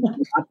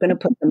not going to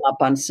put them up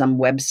on some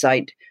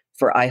website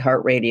for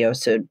iHeartRadio,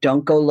 so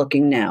don't go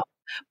looking now.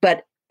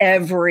 But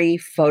every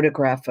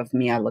photograph of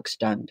me, I look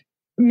stunned.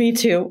 Me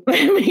too.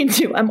 Me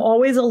too. I'm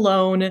always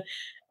alone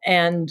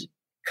and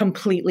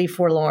completely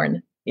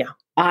forlorn. Yeah.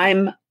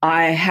 I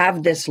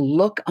have this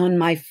look on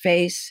my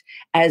face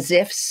as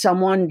if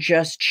someone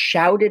just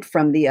shouted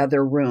from the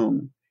other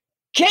room,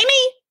 Jamie!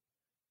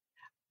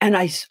 And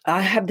I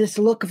have this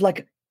look of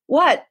like,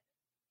 what?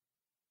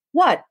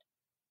 I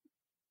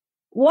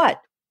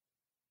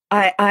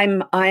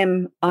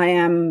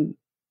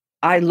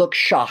look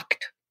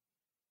shocked.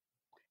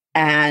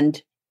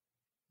 And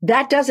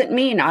that doesn't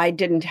mean I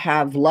didn't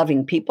have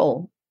loving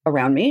people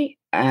around me.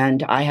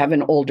 And I have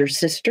an older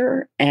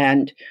sister.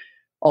 And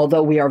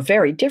although we are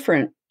very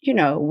different,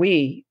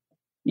 I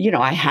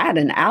had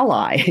an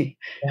ally.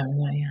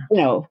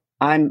 Yeah.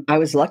 I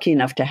was lucky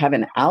enough to have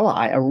an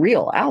ally, a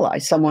real ally,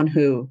 someone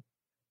who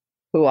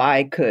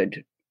I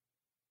could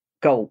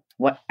go,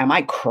 what, am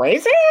I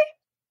crazy?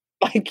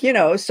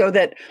 So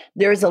that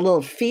there's a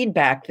little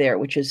feedback there,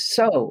 which is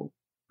so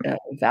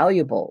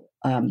valuable.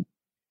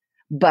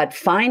 But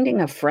finding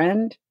a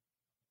friend,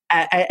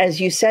 as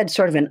you said,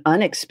 sort of an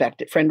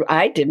unexpected friend,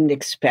 I didn't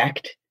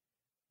expect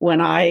when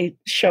I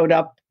showed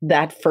up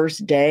that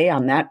first day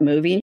on that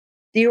movie.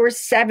 You were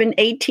 7,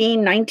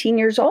 18, 19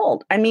 years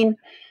old. I mean,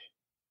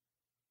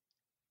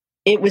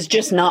 it was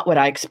just not what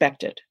I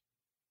expected.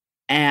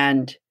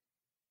 And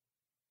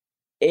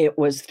it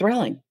was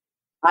thrilling.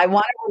 I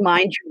want to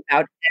remind you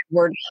about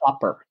Edward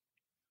Hopper.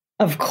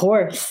 Of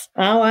course.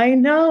 Oh, I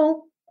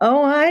know.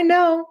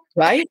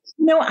 Right?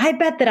 No, I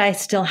bet that I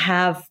still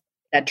have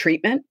that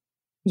treatment.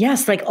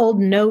 Yes, like old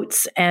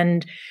notes,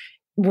 and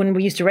when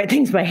we used to write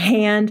things by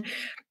hand.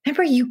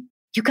 Remember, you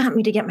got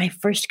me to get my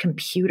first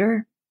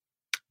computer.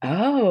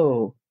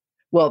 Oh,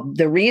 well,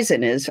 the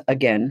reason is,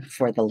 again,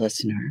 for the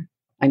listener.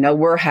 I know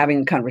we're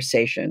having a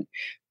conversation,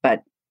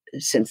 but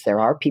since there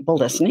are people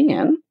listening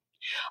in,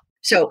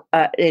 so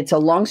it's a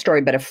long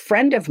story, but a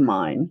friend of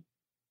mine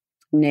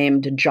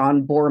named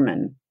John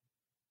Borman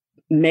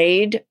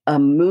made a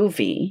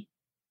movie.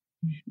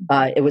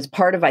 It was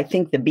part of, I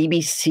think, the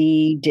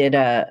BBC did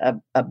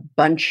a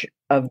bunch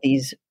of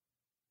these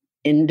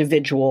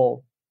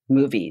individual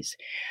movies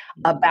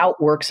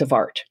about works of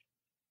art.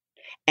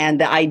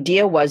 And the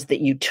idea was that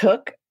you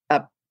took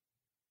a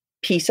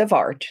piece of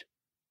art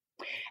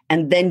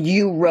and then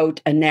you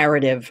wrote a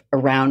narrative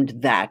around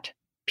that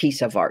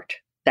piece of art,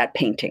 that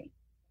painting.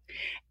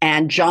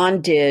 And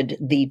John did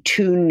the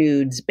two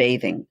nudes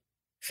bathing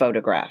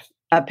photograph,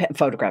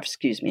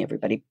 excuse me,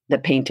 everybody, the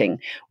painting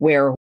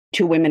where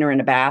two women are in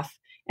a bath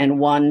and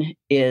one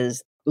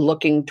is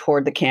looking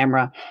toward the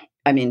camera,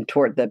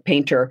 toward the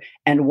painter,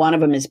 and one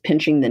of them is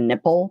pinching the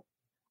nipple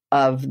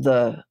of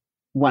the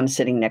one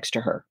sitting next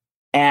to her.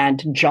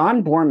 And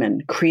John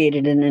Borman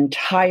created an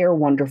entire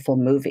wonderful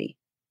movie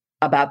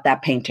about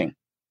that painting.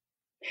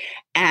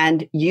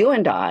 And you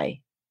and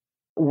I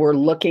were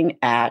looking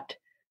at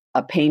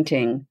a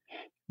painting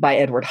by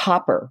Edward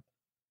Hopper,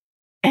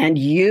 and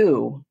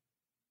you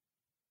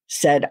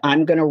said,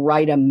 I'm going to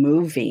write a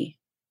movie.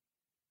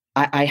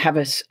 I have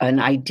an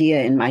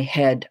idea in my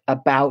head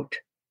about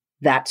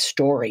that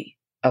story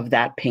of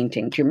that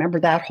painting. Do you remember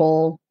that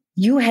whole?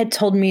 You had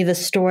told me the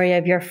story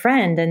of your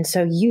friend. And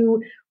so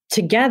you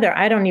together,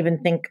 I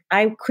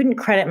couldn't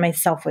credit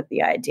myself with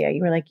the idea.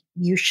 You were like,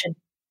 you should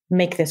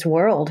make this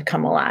world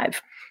come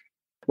alive.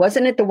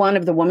 Wasn't it the one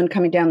of the woman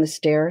coming down the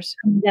stairs?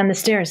 Down the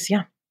stairs,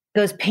 yeah.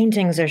 Those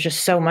paintings are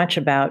just so much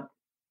about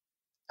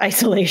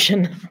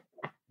isolation.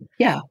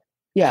 Yeah.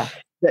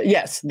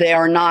 Yes, they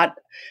are not.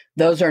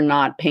 Those are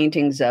not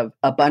paintings of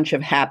a bunch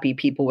of happy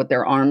people with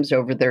their arms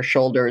over their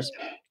shoulders,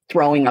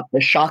 throwing up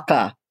the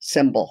shaka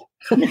symbol.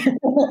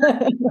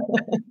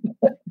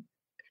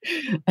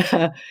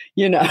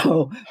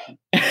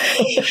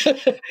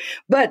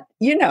 But,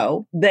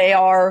 they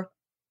are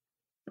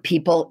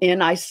people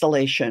in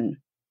isolation,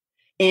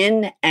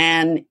 in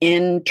an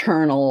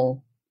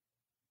internal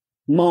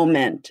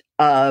moment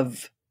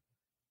of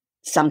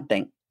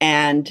something.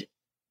 And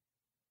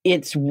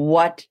it's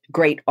what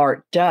great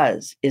art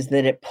does, is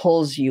that it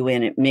pulls you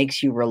in, it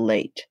makes you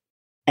relate.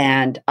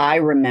 And I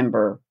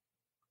remember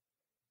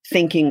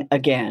thinking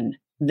again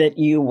that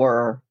you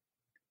were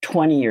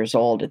 20 years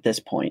old at this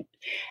point,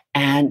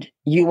 and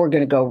you were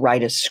going to go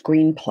write a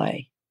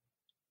screenplay.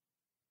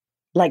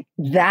 Like,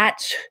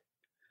 that's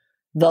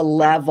the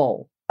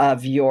level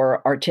of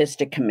your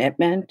artistic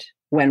commitment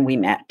when we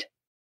met.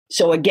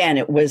 So again,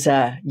 it was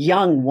a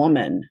young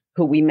woman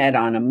who we met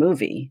on a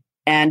movie.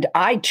 And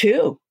I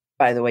too,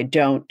 by the way,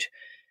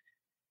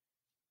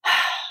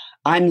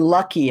 I'm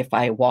lucky if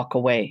I walk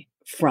away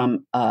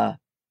from a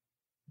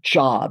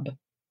job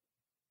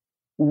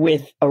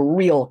with a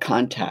real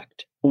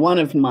contact. One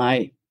of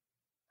my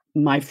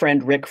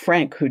friend Rick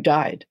Frank, who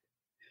died,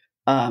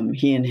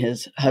 he and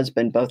his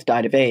husband both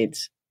died of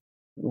AIDS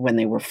when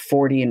they were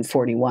 40 and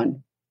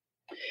 41.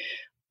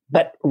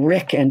 But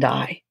Rick and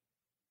I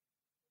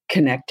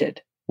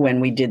connected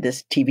when we did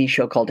this TV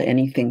show called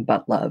Anything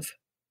But Love.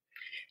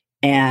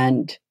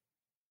 And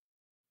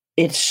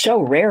it's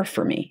so rare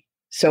for me.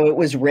 So it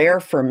was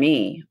rare for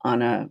me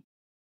on a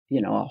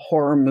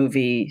horror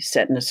movie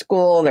set in a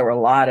school. There were a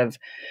lot of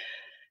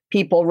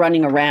people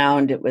running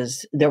around.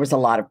 There was a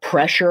lot of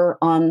pressure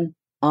on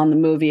the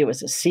movie. It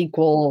was a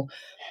sequel.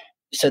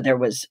 So there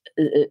was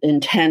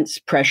intense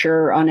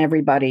pressure on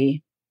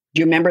everybody. Do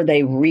you remember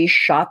they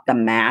reshot The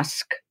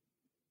Mask?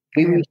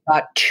 We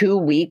reshot 2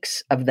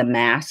 weeks of The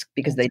Mask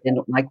because they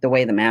didn't like the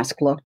way The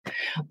Mask looked.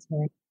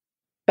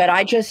 But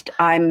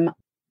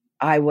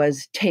I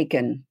was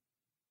taken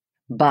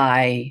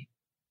by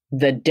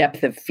the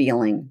depth of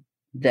feeling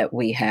that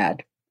we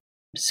had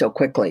so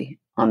quickly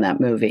on that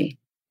movie.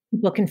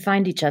 People can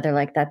find each other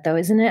like that, though,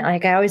 isn't it?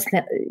 Like, I always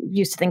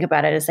used to think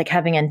about it as like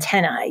having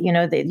antennae.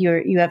 That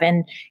you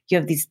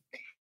have these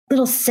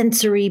little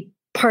sensory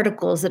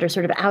particles that are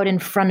sort of out in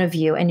front of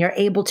you, and you're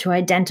able to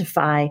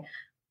identify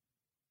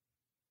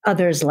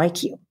others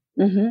like you.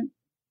 Mm-hmm.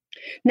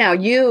 Now,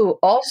 you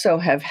also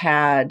have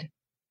had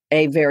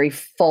a very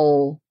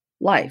full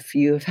life.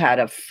 You've had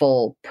a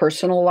full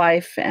personal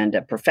life and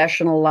a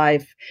professional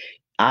life.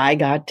 I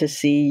got to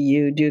see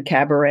you do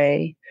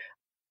cabaret.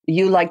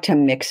 You like to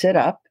mix it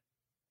up.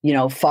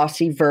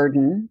 Fosse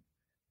Verdon,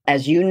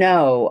 as you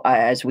know,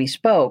 as we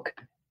spoke,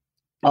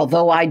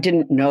 although I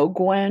didn't know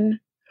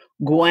Gwen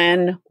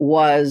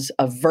was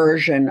a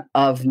version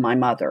of my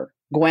mother.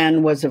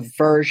 Gwen was a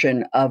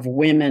version of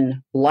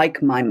women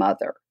like my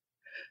mother.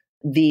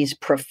 These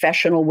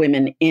professional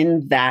women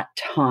in that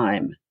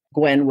time.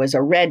 Gwen was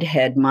a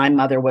redhead. My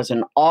mother was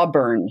an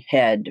auburn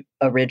head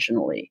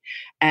originally.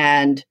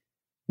 And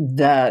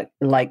the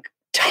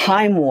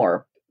time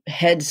warp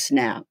head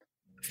snap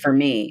for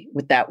me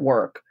with that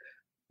work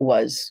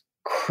was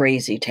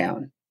crazy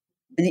town.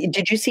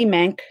 Did you see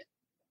Mank?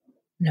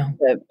 No.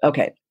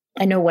 Okay.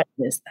 I know what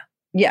it is,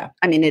 though. Yeah.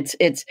 I mean,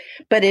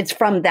 but it's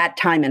from that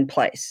time and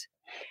place.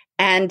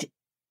 And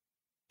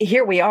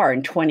here we are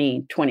in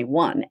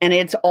 2021, and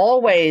it's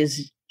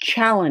always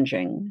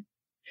challenging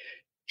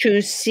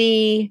to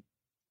see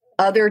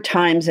other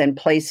times and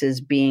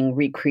places being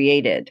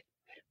recreated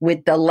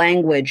with the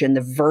language and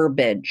the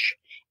verbiage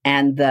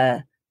and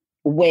the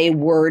way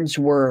words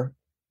were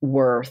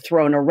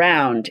thrown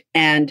around.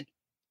 And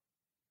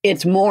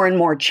it's more and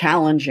more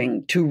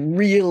challenging to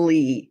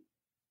really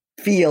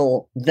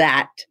feel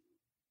that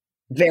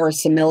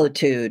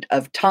verisimilitude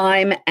of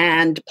time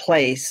and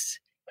place.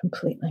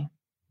 Completely.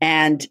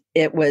 And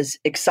it was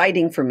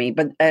exciting for me,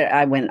 but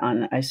I went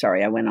down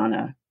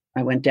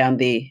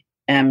the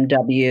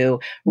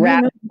MW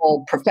rabbit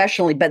hole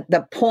professionally. But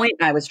the point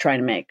I was trying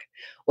to make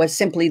was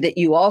simply that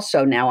you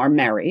also now are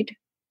married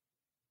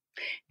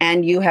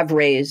and you have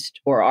raised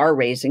or are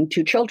raising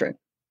 2 children.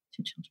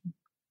 2 children.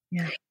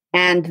 Yeah.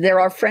 And there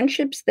are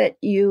friendships that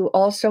you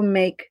also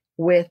make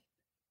with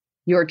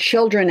your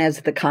children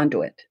as the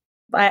conduit.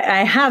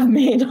 I have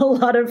made a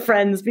lot of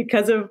friends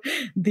because of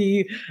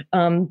the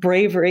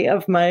bravery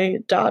of my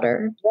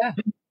daughter.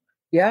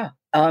 Yeah.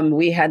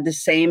 We had the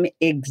same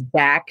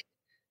exact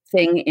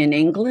thing in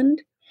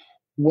England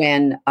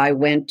when I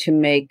went to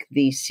make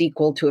the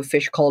sequel to A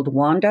Fish Called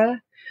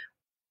Wanda.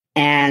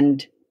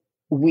 And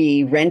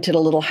we rented a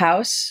little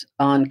house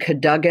on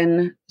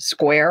Cadogan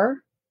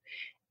Square.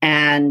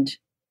 And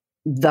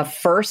the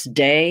first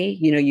day,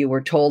 you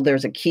were told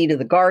there's a key to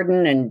the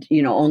garden and,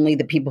 only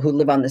the people who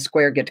live on the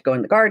square get to go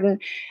in the garden.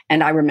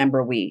 And I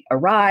remember we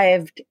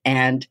arrived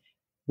and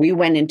we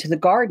went into the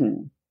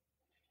garden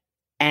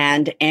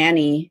and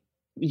Annie,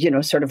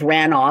 sort of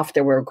ran off.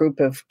 There were a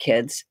group of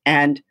kids.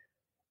 And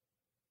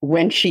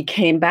when she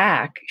came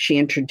back, she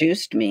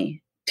introduced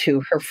me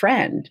to her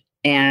friend.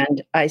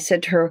 And I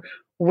said to her,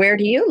 "Where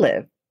do you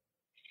live?"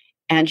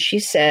 And she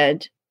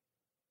said,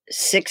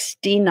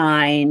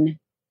 69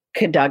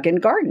 Cadogan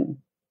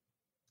Garden.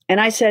 And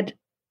I said,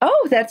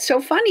 "Oh, that's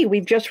so funny.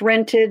 We've just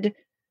rented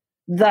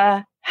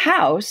the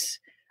house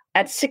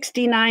at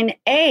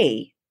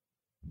 69A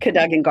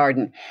Cadogan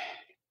Garden.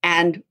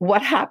 And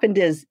what happened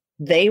is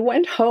they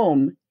went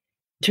home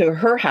to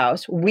her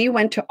house. We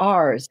went to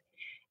ours.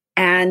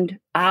 And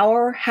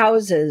our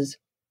houses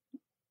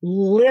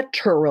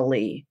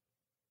literally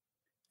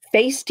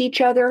faced each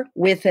other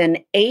with an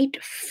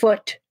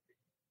 8-foot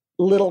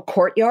little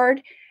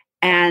courtyard.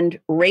 And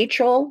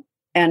Rachel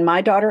and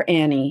my daughter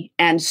Annie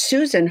and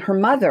Susan, her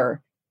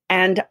mother,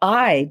 and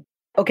I,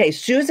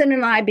 Susan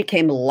and I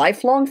became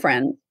lifelong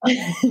friends.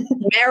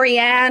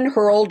 Marianne,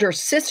 her older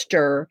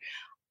sister,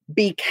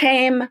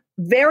 became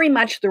very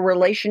much the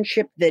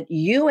relationship that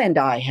you and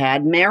I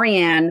had.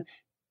 Marianne,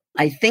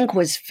 I think,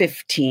 was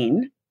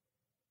 15.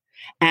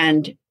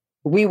 And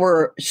we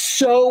were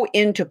so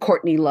into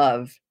Courtney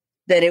Love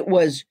that it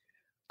was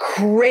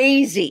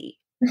crazy.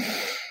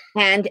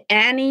 And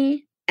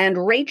Annie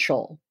and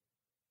Rachel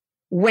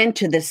went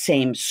to the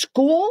same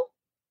school.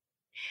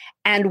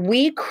 And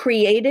we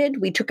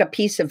took a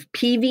piece of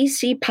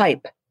PVC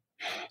pipe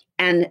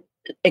and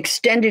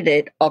extended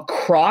it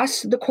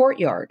across the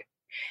courtyard.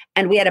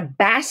 And we had a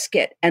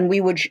basket and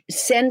we would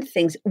send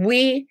things.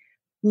 We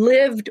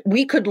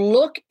could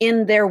look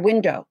in their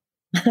window.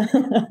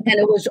 And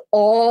it was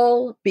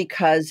all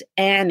because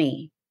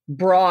Annie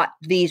brought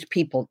these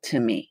people to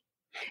me.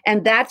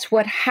 And that's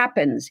what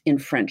happens in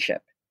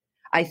friendship.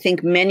 I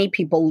think many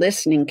people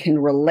listening can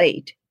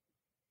relate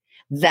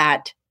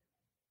that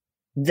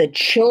the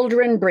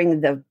children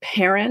bring the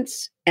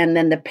parents, and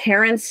then the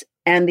parents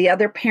and the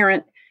other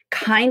parent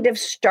kind of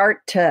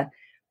start to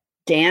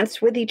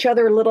dance with each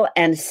other a little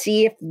and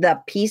see if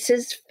the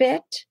pieces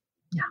fit.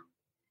 Yeah.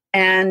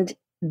 And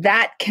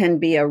that can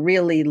be a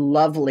really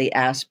lovely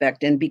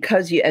aspect. And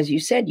because you, as you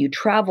said, you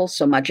travel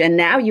so much, and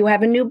now you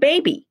have a new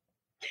baby,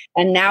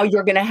 and now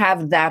you're going to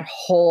have that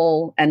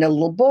whole, and a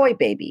little boy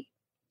baby,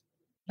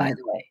 by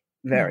the way,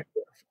 very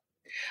beautiful.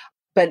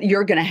 But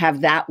you're going to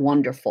have that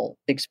wonderful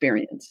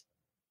experience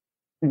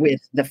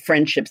with the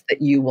friendships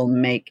that you will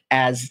make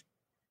as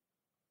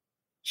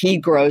he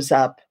grows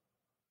up,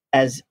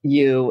 as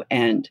you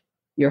and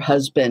your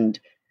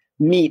husband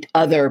meet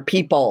other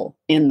people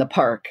in the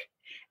park,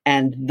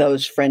 and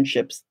those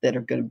friendships that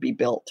are going to be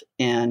built.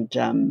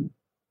 And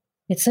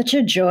it's such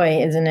a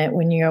joy, isn't it,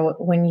 when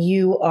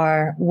you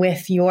are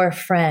with your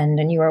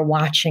friend and you are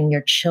watching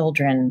your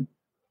children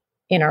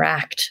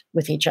interact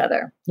with each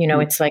other.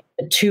 It's like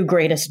the two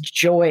greatest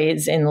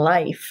joys in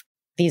life,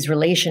 these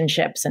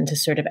relationships, and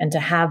to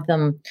have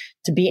them,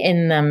 to be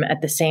in them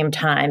at the same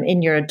time,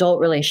 in your adult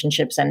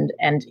relationships and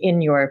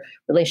in your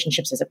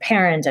relationships as a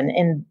parent, and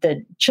in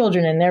the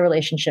children and their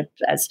relationship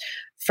as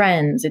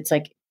friends. It's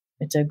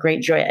a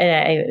great joy.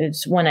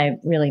 It's one I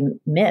really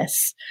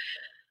miss,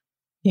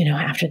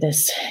 after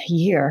this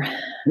year.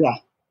 Yeah.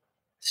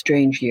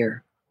 Strange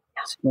year.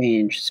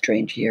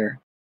 Strange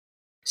year.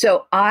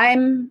 So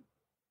I'm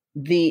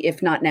the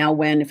if not now,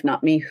 when, if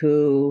not me,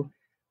 who.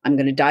 I'm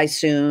going to die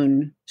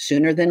soon,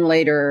 sooner than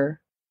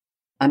later.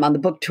 I'm on the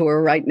book tour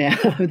right now.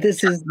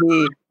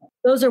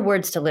 Those are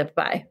words to live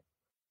by.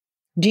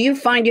 Do you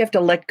find you have to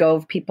let go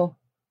of people?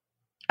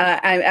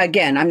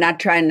 I'm not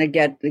trying to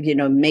get,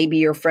 maybe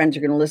your friends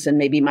are going to listen.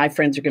 Maybe my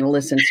friends are going to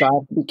listen. So I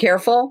have to be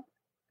careful.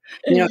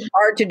 It's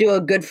hard to do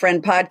a good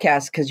friend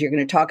podcast because you're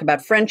going to talk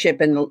about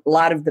friendship, and a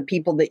lot of the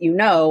people that you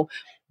know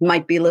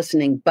might be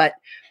listening. But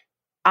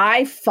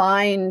I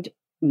find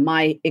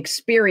my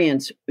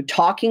experience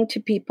talking to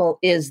people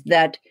is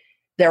that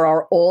there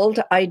are old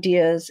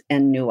ideas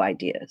and new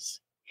ideas,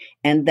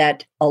 and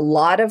that a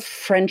lot of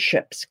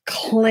friendships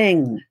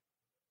cling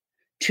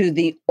to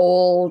the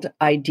old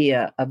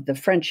idea of the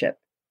friendship,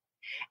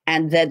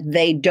 and that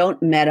they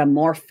don't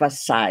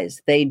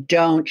metamorphosize. They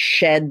don't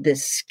shed the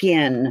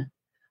skin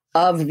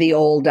of the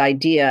old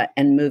idea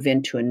and move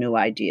into a new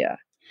idea.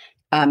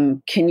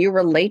 Can you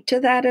relate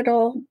to that at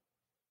all?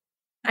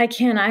 I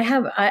can.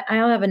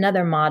 I'll have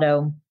another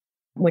motto,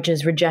 which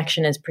is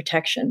rejection is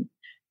protection.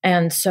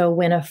 And so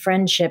when a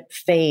friendship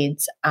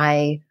fades,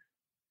 I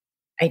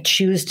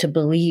choose to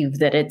believe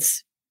that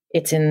it's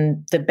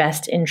in the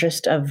best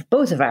interest of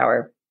both of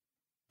our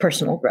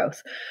personal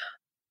growth.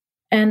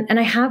 And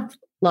I have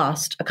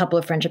lost a couple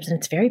of friendships, and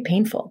it's very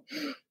painful.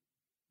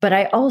 But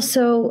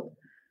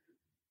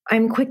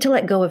I'm quick to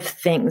let go of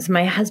things.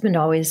 My husband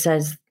always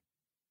says,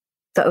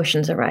 the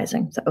oceans are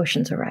rising, the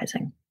oceans are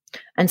rising.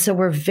 And so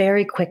we're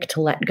very quick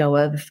to let go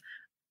of,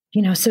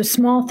 so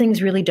small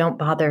things really don't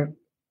bother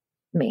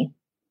me.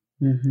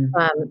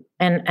 Mm-hmm.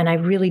 And I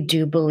really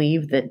do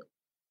believe that,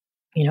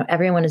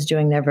 everyone is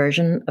doing their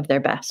version of their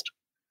best.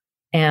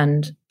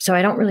 And so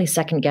I don't really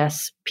second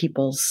guess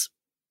people's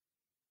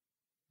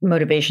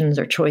motivations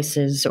or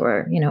choices,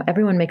 or,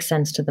 everyone makes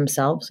sense to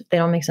themselves. If they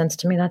don't make sense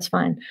to me, that's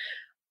fine.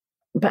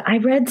 But I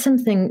read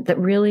something that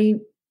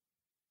really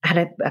had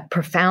a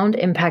profound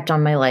impact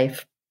on my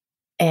life.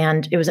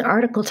 And it was an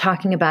article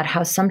talking about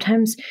how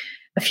sometimes,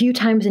 a few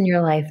times in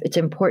your life, it's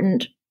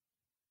important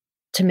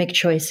to make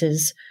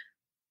choices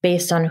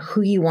based on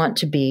who you want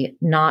to be,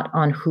 not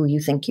on who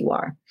you think you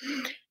are.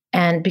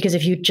 And because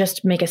if you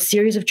just make a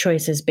series of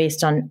choices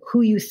based on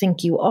who you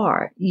think you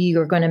are,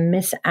 you're going to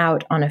miss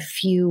out on a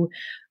few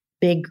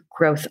big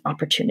growth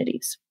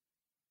opportunities.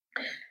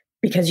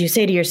 Because you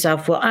say to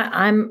yourself, well,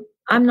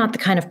 I'm not the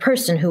kind of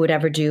person who would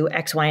ever do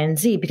X, Y, and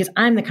Z because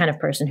I'm the kind of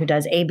person who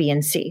does A, B,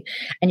 and C.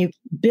 And you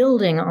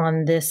building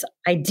on this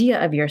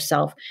idea of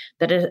yourself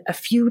that a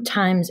few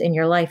times in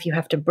your life you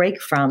have to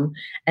break from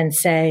and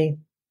say,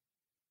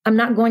 I'm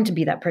not going to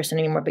be that person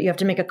anymore, but you have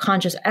to make a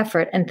conscious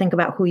effort and think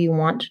about who you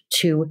want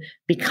to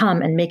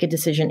become and make a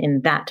decision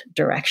in that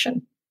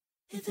direction.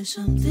 If there's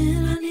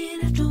something I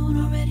need, I don't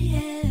already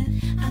have.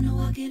 I know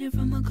I'll get it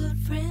from a good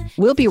friend.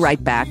 We'll be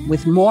right back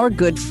with more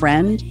Good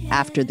Friend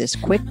after this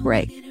quick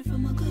break.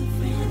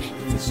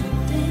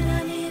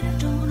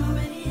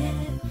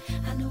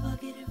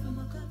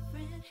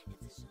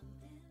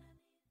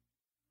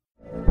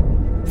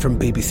 From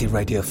BBC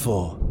Radio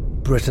 4,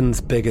 Britain's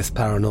biggest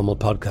paranormal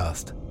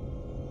podcast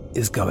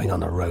is going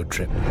on a road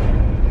trip.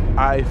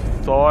 I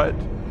thought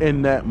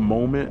in that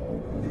moment,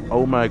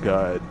 oh my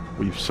God,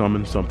 we've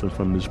summoned something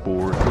from this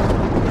board.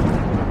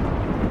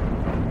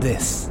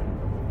 This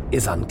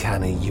is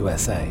Uncanny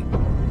USA.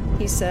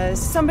 He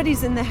says,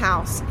 somebody's in the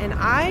house, and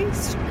I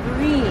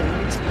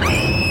screamed.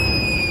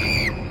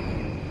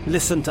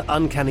 Listen to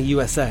Uncanny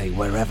USA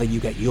wherever you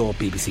get your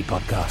BBC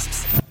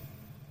podcasts,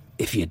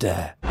 if you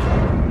dare.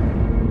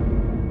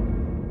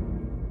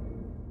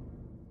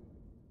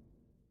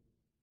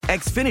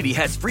 Xfinity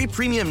has free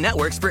premium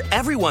networks for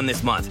everyone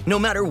this month, no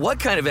matter what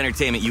kind of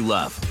entertainment you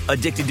love.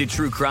 Addicted to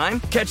true crime?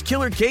 Catch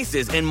killer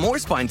cases and more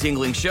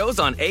spine-tingling shows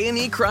on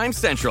A&E Crime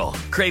Central.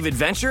 Crave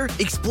adventure?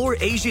 Explore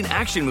Asian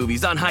action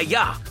movies on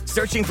Hi-YAH.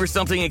 Searching for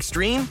something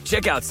extreme?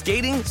 Check out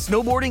skating,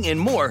 snowboarding, and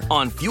more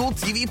on Fuel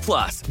TV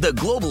Plus, the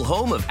global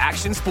home of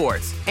action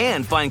sports.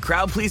 And find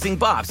crowd-pleasing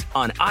bops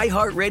on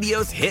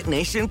iHeartRadio's Hit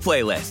Nation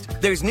playlist.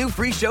 There's new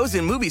free shows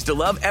and movies to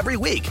love every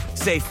week.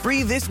 Say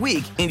free this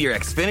week in your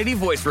Xfinity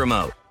voice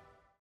remote.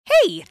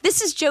 Hey,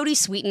 this is Jodie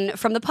Sweetin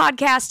from the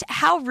podcast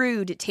How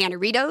Rude,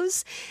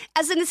 Tanneritos.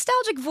 As a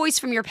nostalgic voice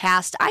from your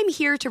past, I'm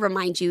here to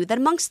remind you that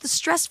amongst the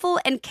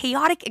stressful and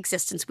chaotic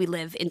existence we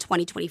live in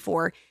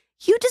 2024,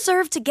 you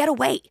deserve to get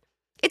away.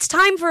 It's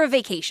time for a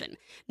vacation,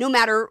 no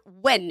matter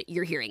when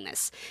you're hearing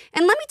this.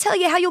 And let me tell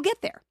you how you'll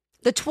get there.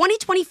 The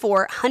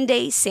 2024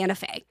 Hyundai Santa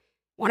Fe.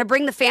 Want to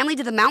bring the family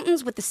to the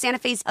mountains with the Santa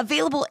Fe's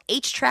available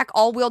H-Track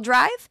all-wheel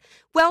drive?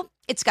 Well,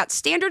 it's got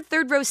standard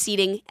third-row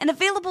seating and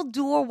available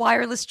dual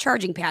wireless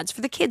charging pads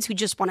for the kids who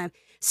just want to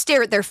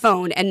stare at their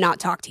phone and not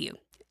talk to you.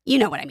 You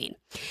know what I mean.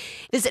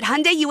 Visit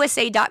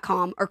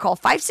HyundaiUSA.com or call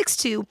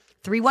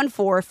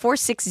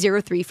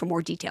 562-314-4603 for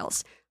more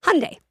details.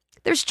 Hyundai,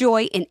 there's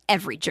joy in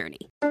every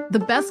journey. The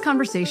best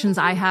conversations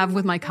I have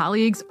with my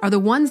colleagues are the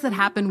ones that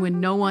happen when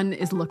no one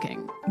is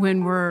looking,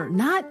 when we're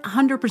not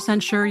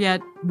 100% sure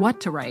yet what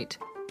to write.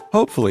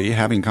 Hopefully,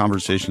 having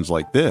conversations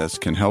like this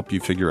can help you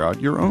figure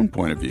out your own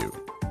point of view.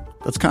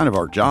 That's kind of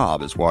our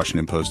job as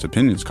Washington Post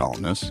opinions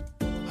columnists.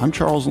 I'm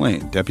Charles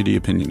Lane, Deputy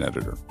Opinion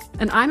Editor.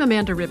 And I'm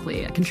Amanda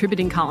Ripley, a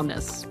contributing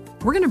columnist.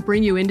 We're going to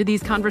bring you into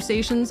these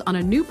conversations on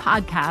a new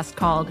podcast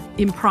called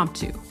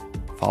Impromptu.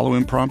 Follow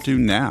Impromptu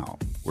now,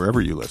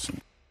 wherever you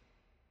listen.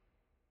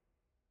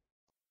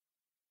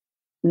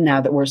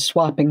 Now that we're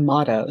swapping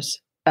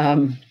mottos,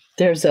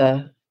 there's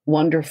a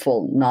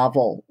wonderful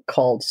novel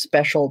called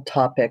Special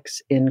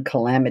Topics in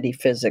Calamity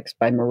Physics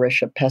by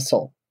Marisha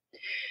Pessl.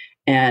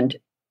 And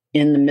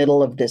in the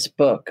middle of this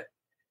book,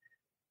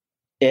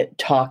 it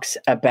talks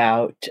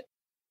about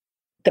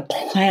the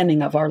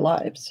planning of our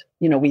lives.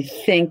 You know, we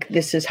think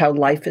this is how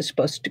life is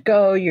supposed to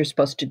go. You're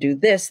supposed to do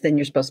this, then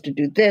you're supposed to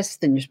do this,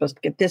 then you're supposed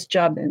to get this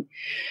job.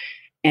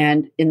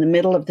 And in the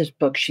middle of this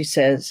book, she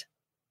says,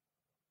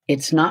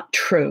 it's not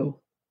true.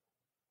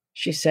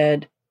 She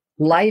said,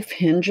 life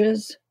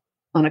hinges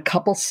on a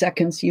couple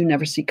seconds you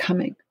never see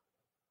coming.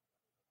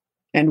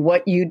 And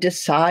what you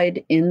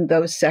decide in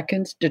those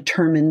seconds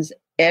determines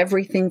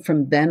everything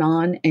from then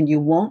on, and you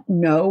won't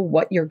know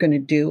what you're going to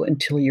do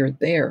until you're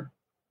there.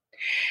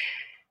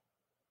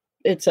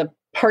 It's a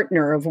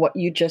partner of what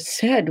you just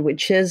said,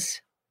 which is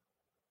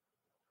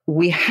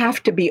we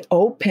have to be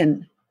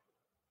open.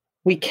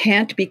 We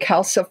can't be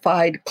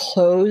calcified,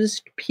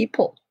 closed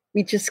people.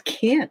 We just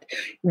can't.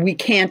 We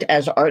can't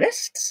as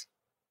artists.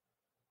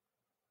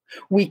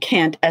 We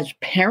can't as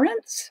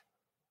parents.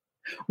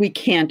 We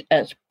can't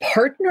as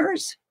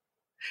partners.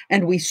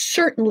 And we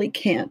certainly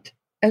can't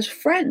as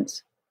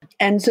friends.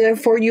 And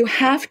therefore, you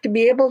have to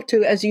be able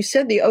to, as you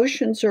said, the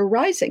oceans are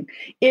rising.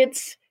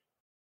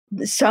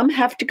 Some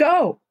have to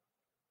go.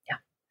 Yeah.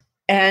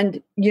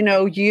 And, you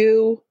know,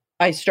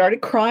 I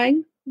started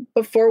crying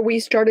before we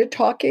started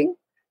talking.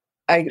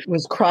 I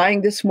was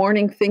crying this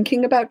morning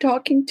thinking about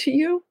talking to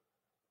you,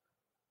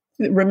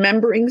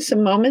 remembering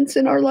some moments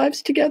in our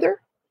lives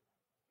together.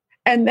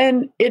 And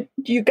then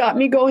you got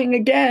me going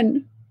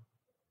again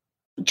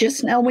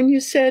just now when you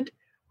said,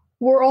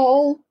 we're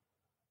all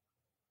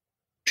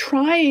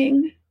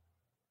trying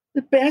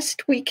the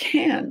best we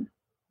can.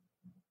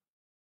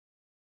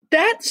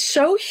 That's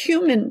so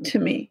human to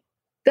me.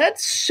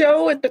 That's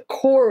so at the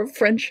core of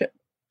friendship.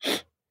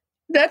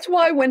 That's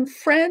why when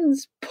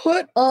friends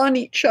put on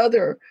each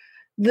other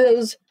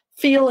those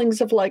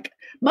feelings of like,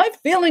 my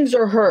feelings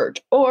are hurt,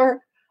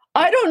 or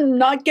I'm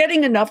not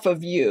getting enough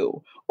of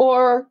you,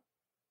 or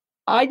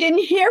I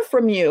didn't hear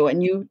from you.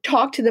 And you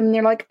talk to them and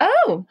they're like,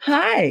 oh,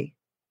 hi.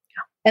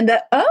 And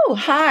the, oh,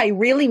 hi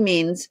really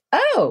means,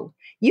 oh,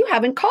 you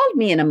haven't called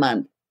me in a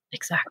month.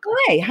 Exactly.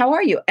 Hi, how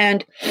are you?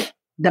 And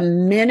the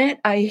minute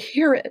I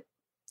hear it,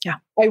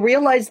 I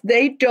realize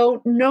they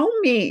don't know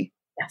me.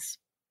 Yes.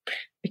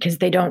 Because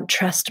they don't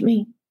trust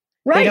me.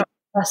 Right. They don't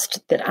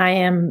trust that I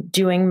am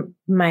doing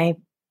my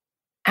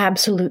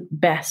absolute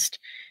best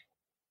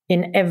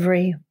in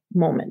every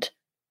moment.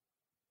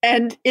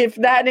 And if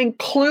that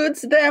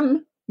includes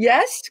them,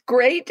 yes,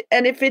 great.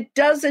 And if it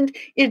doesn't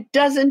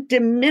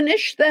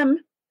diminish them.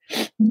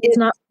 It's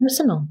not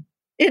personal.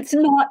 It's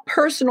not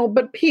personal,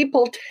 but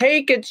people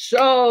take it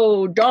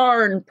so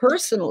darn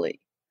personally.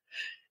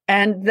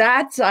 And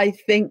that's, I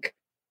think,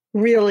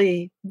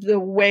 really the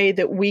way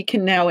that we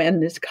can now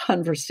end this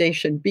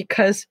conversation,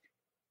 because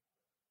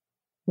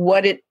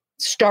what it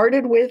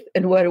started with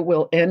and what it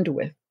will end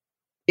with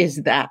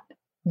is that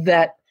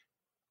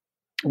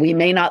we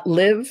may not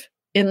live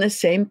in the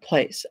same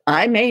place.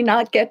 I may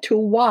not get to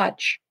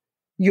watch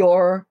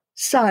your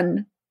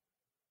son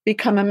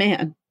become a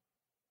man.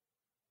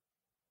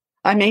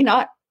 I may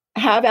not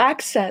have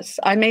access.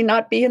 I may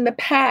not be in the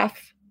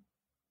path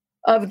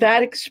of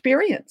that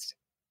experience.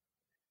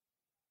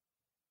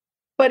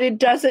 But it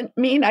doesn't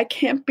mean I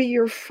can't be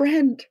your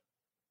friend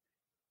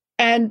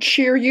and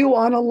cheer you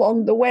on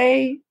along the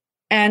way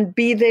and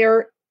be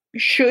there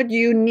should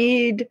you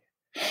need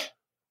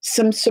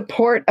some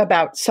support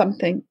about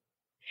something,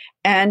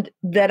 and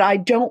that I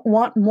don't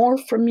want more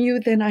from you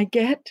than I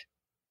get.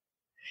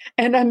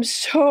 And I'm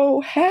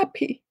so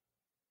happy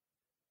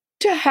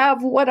to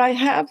have what I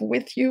have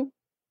with you,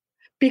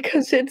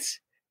 because it's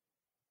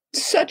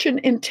such an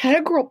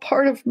integral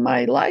part of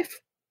my life.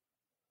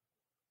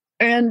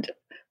 And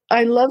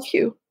I love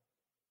you.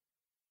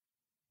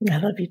 I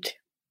love you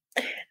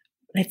too.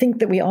 I think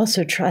that we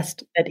also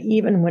trust that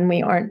even when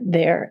we aren't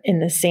there in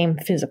the same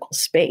physical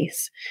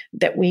space,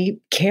 that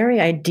we carry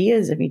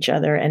ideas of each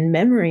other and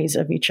memories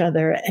of each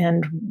other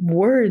and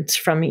words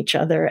from each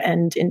other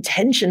and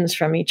intentions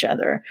from each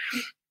other,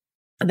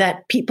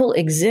 that people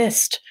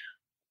exist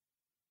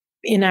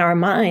in our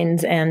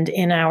minds and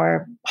in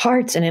our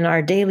hearts and in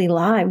our daily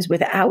lives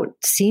without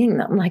seeing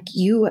them. Like,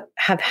 you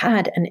have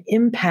had an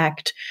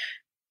impact.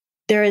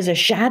 There is a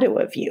shadow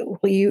of you.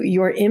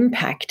 Your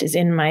impact is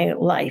in my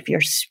life.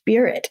 Your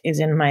spirit is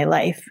in my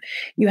life.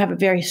 You have a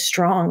very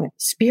strong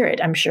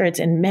spirit. I'm sure it's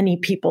in many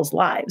people's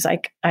lives.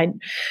 Like, I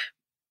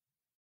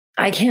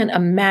can't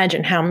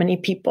imagine how many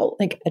people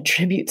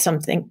attribute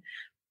something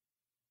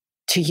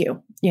to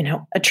you,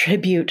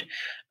 attribute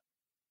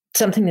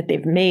something that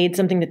they've made,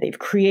 something that they've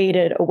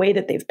created, a way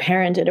that they've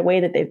parented, a way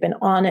that they've been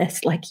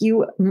honest. Like,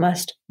 you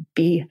must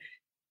be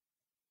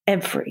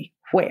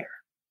everywhere.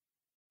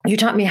 You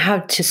taught me how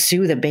to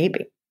soothe a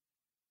baby.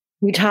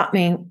 You taught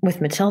me with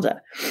Matilda.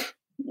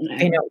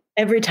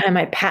 Every time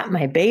I pat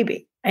my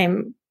baby,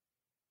 I'm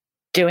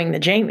doing the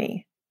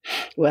Jamie.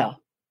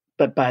 Well,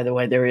 but by the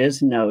way, there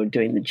is no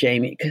doing the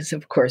Jamie, because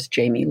of course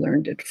Jamie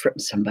learned it from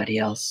somebody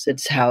else.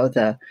 It's how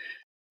the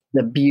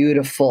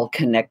beautiful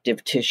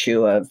connective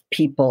tissue of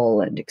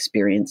people and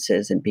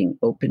experiences and being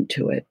open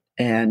to it.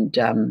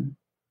 And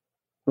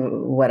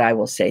what I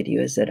will say to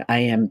you is that I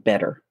am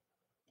better.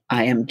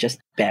 I am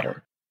just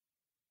better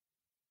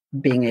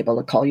being able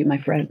to call you my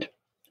friend.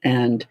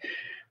 And,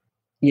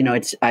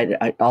 it's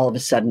I all of a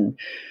sudden,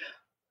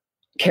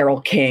 Carole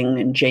King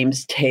and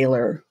James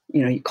Taylor,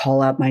 you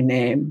call out my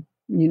name,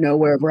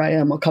 wherever I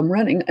am, I'll come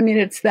running. I mean,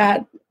 it's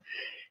that,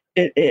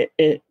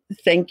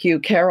 thank you,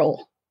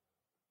 Carole,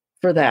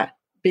 for that,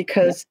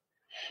 because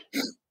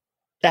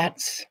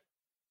that's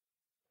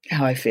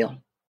how I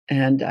feel.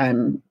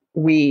 And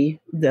we,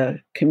 the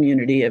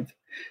community of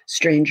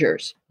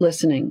strangers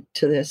listening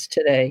to this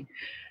today,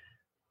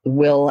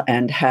 will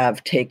and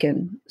have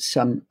taken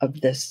some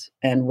of this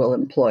and will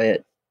employ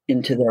it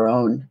into their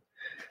own,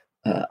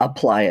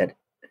 apply it,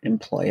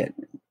 employ it.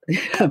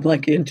 I'm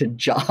like into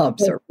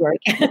jobs or work.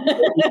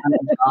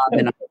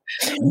 And I'm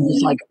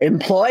just like,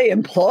 employ,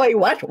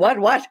 what?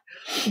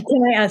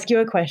 Can I ask you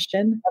a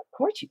question? Of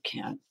course you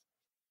can.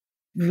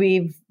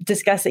 We've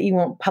discussed that you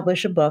won't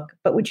publish a book,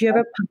 but would you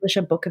ever publish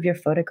a book of your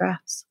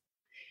photographs?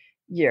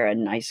 You're a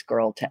nice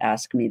girl to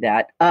ask me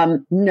that.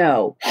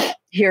 No,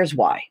 here's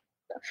why.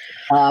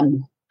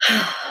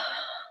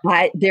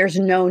 There's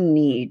no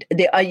need.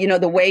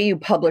 The way you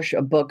publish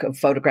a book of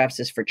photographs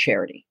is for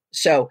charity.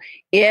 So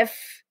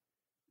if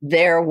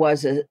there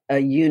was a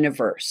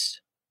universe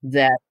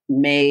that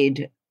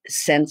made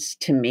sense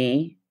to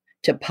me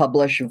to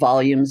publish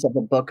volumes of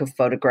a book of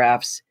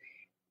photographs,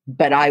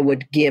 but I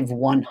would give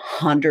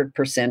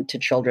 100% to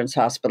Children's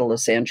Hospital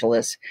Los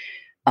Angeles,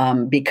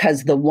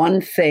 because the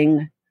one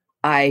thing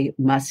I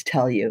must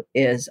tell you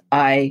is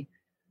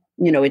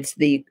it's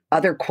the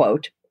other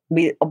quote.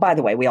 By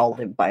the way, we all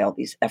live by all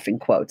these effing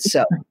quotes,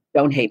 so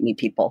don't hate me,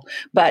 people.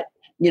 But,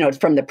 it's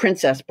from The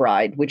Princess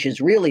Bride, which is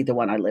really the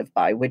one I live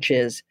by, which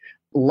is,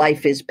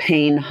 life is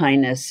pain,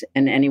 highness,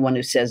 and anyone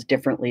who says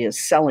differently is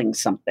selling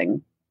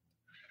something.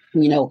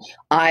 You know,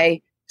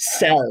 I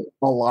sell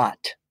a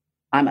lot.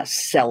 I'm a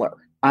seller.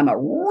 I'm a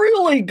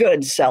really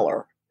good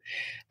seller.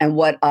 And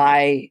what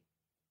I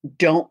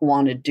don't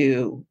want to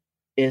do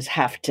is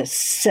have to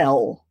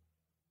sell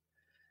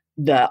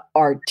the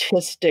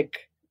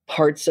artistic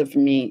parts of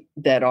me,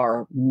 that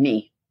are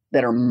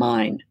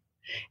mine.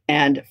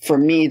 And for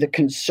me, the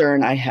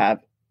concern I have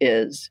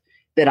is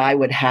that I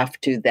would have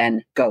to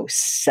then go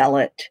sell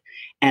it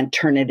and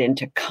turn it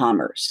into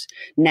commerce.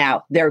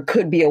 Now, there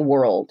could be a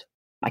world,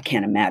 I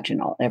can't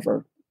imagine I'll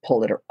ever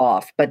pull it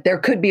off, but there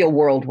could be a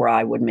world where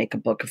I would make a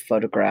book of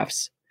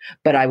photographs,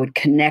 but I would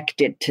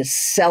connect it to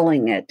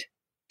selling it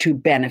to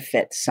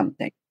benefit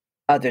something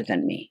other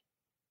than me.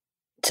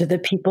 To the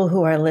people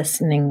who are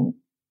listening,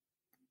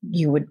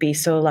 you would be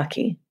so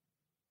lucky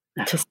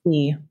to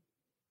see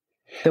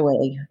the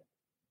way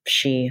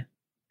she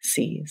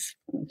sees.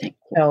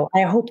 So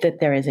I hope that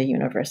there is a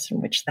universe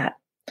in which that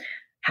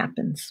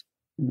happens.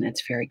 And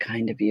that's very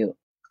kind of you.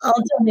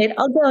 I'll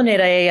donate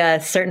a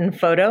certain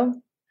photo.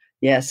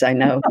 Yes, I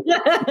know.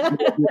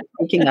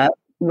 Picking up,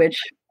 which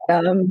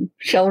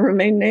shall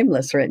remain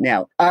nameless right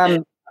now.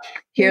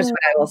 Here's what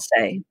I will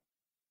say.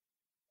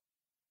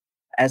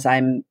 As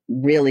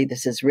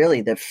this is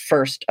really the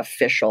first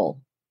official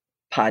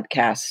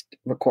podcast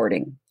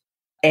recording.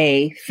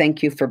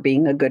 Thank you for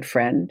being a good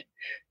friend.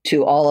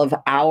 To all of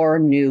our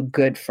new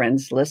good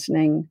friends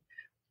listening,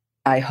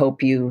 I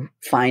hope you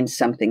find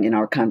something in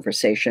our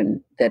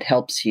conversation that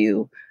helps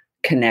you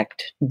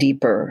connect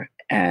deeper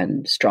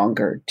and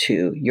stronger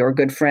to your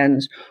good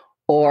friends,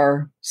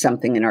 or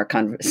something in our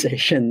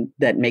conversation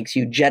that makes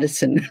you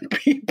jettison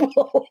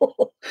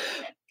people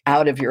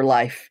out of your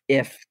life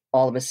if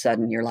all of a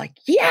sudden you're like,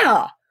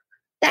 yeah,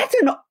 that's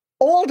an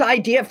old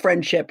idea,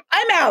 friendship.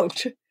 I'm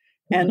out.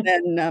 And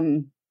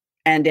then,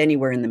 and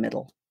anywhere in the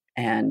middle.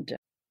 And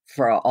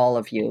for all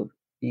of you,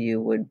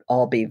 you would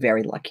all be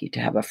very lucky to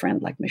have a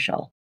friend like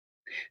Michelle.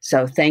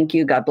 So thank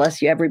you. God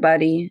bless you,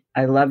 everybody.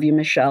 I love you,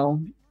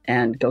 Michelle.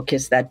 And go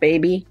kiss that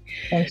baby.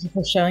 Thank you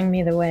for showing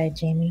me the way,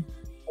 Jamie.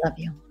 Love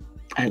you.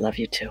 I love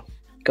you too.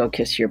 Go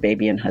kiss your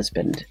baby and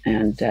husband.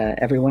 And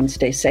everyone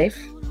stay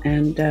safe.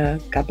 And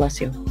God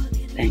bless you.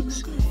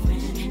 Thanks.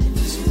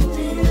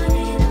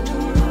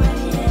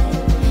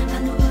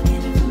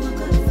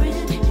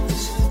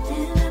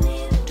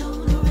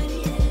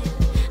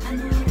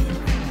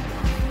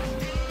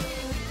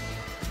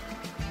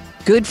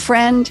 Good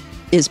Friend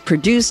is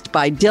produced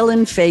by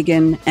Dylan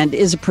Fagan and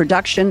is a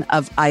production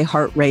of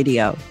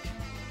iHeartRadio.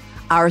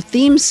 Our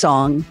theme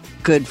song,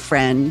 Good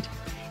Friend,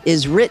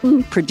 is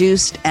written,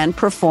 produced, and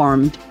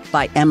performed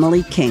by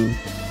Emily King.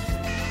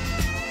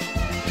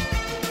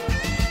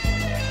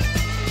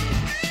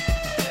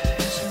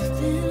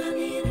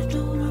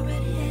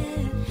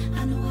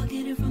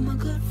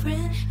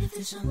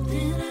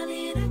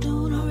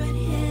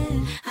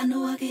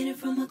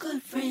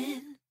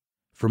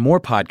 For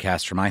more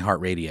podcasts from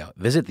iHeartRadio,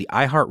 visit the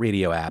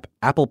iHeartRadio app,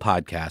 Apple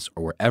Podcasts,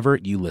 or wherever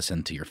you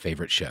listen to your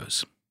favorite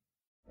shows.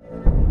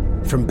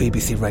 From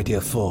BBC Radio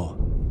 4,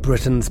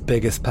 Britain's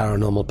biggest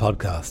paranormal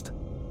podcast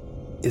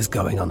is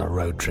going on a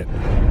road trip.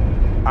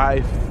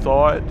 I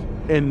thought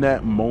in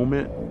that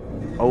moment,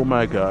 oh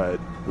my God,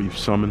 we've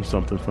summoned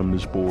something from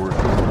this board.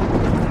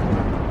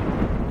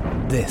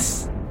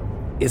 This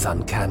is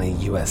Uncanny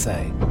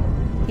USA.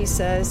 He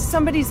says,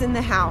 somebody's in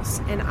the house,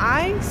 and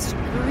I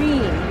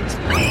screamed.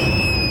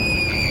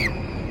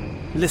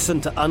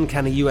 Listen to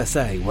Uncanny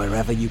USA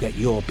wherever you get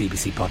your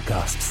BBC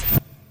podcasts,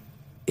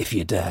 if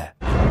you dare.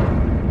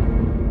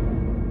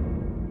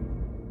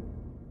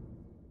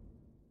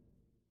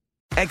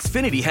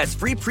 Xfinity has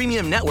free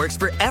premium networks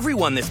for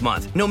everyone this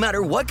month, no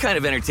matter what kind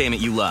of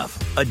entertainment you love.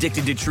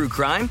 Addicted to true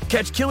crime?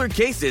 Catch killer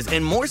cases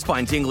and more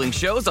spine-tingling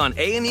shows on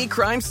A&E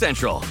Crime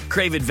Central.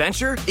 Crave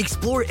adventure?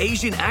 Explore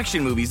Asian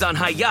action movies on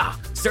Hi-YAH.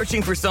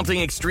 Searching for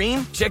something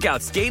extreme? Check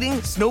out skating,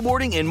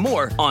 snowboarding, and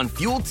more on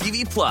Fuel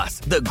TV Plus,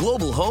 the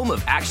global home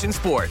of action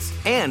sports.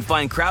 And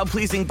find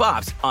crowd-pleasing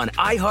bops on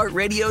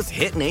iHeartRadio's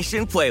Hit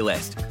Nation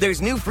playlist.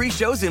 There's new free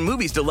shows and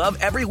movies to love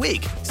every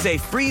week. Say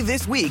free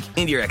this week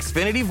in your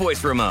Xfinity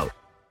voice remote.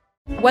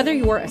 Whether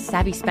you're a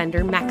savvy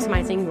spender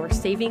maximizing your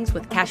savings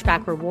with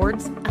cashback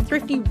rewards, a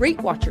thrifty rate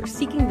watcher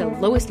seeking the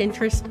lowest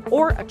interest,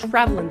 or a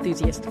travel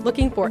enthusiast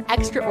looking for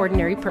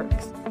extraordinary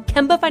perks,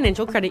 Kemba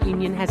Financial Credit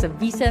Union has a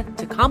visa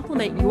to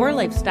complement your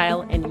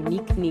lifestyle and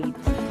unique needs.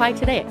 Apply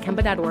today at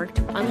Kemba.org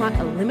to unlock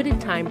a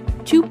limited-time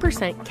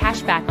 2%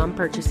 cash back on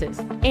purchases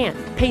and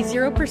pay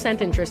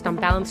 0% interest on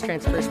balance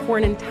transfers for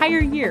an entire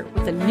year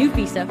with a new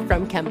visa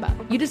from Kemba.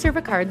 You deserve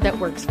a card that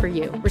works for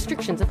you.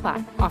 Restrictions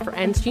apply. Offer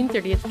ends June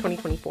 30th,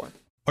 2024.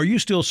 Are you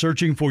still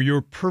searching for your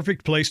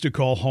perfect place to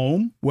call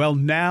home? Well,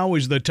 now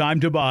is the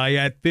time to buy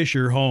at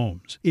Fisher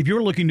Homes. If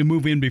you're looking to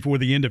move in before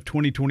the end of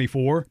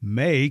 2024,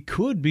 May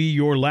could be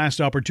your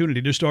last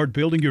opportunity to start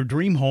building your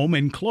dream home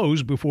and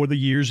close before the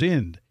year's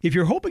end. If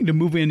you're hoping to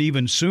move in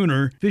even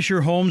sooner,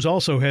 Fisher Homes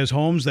also has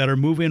homes that are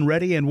move-in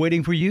ready and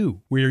waiting for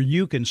you, where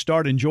you can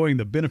start enjoying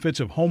the benefits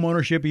of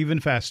homeownership even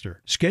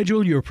faster.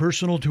 Schedule your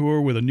personal tour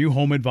with a new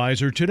home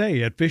advisor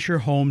today at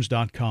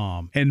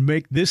FisherHomes.com and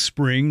make this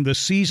spring the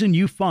season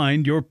you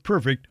find your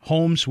perfect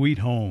home sweet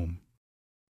home.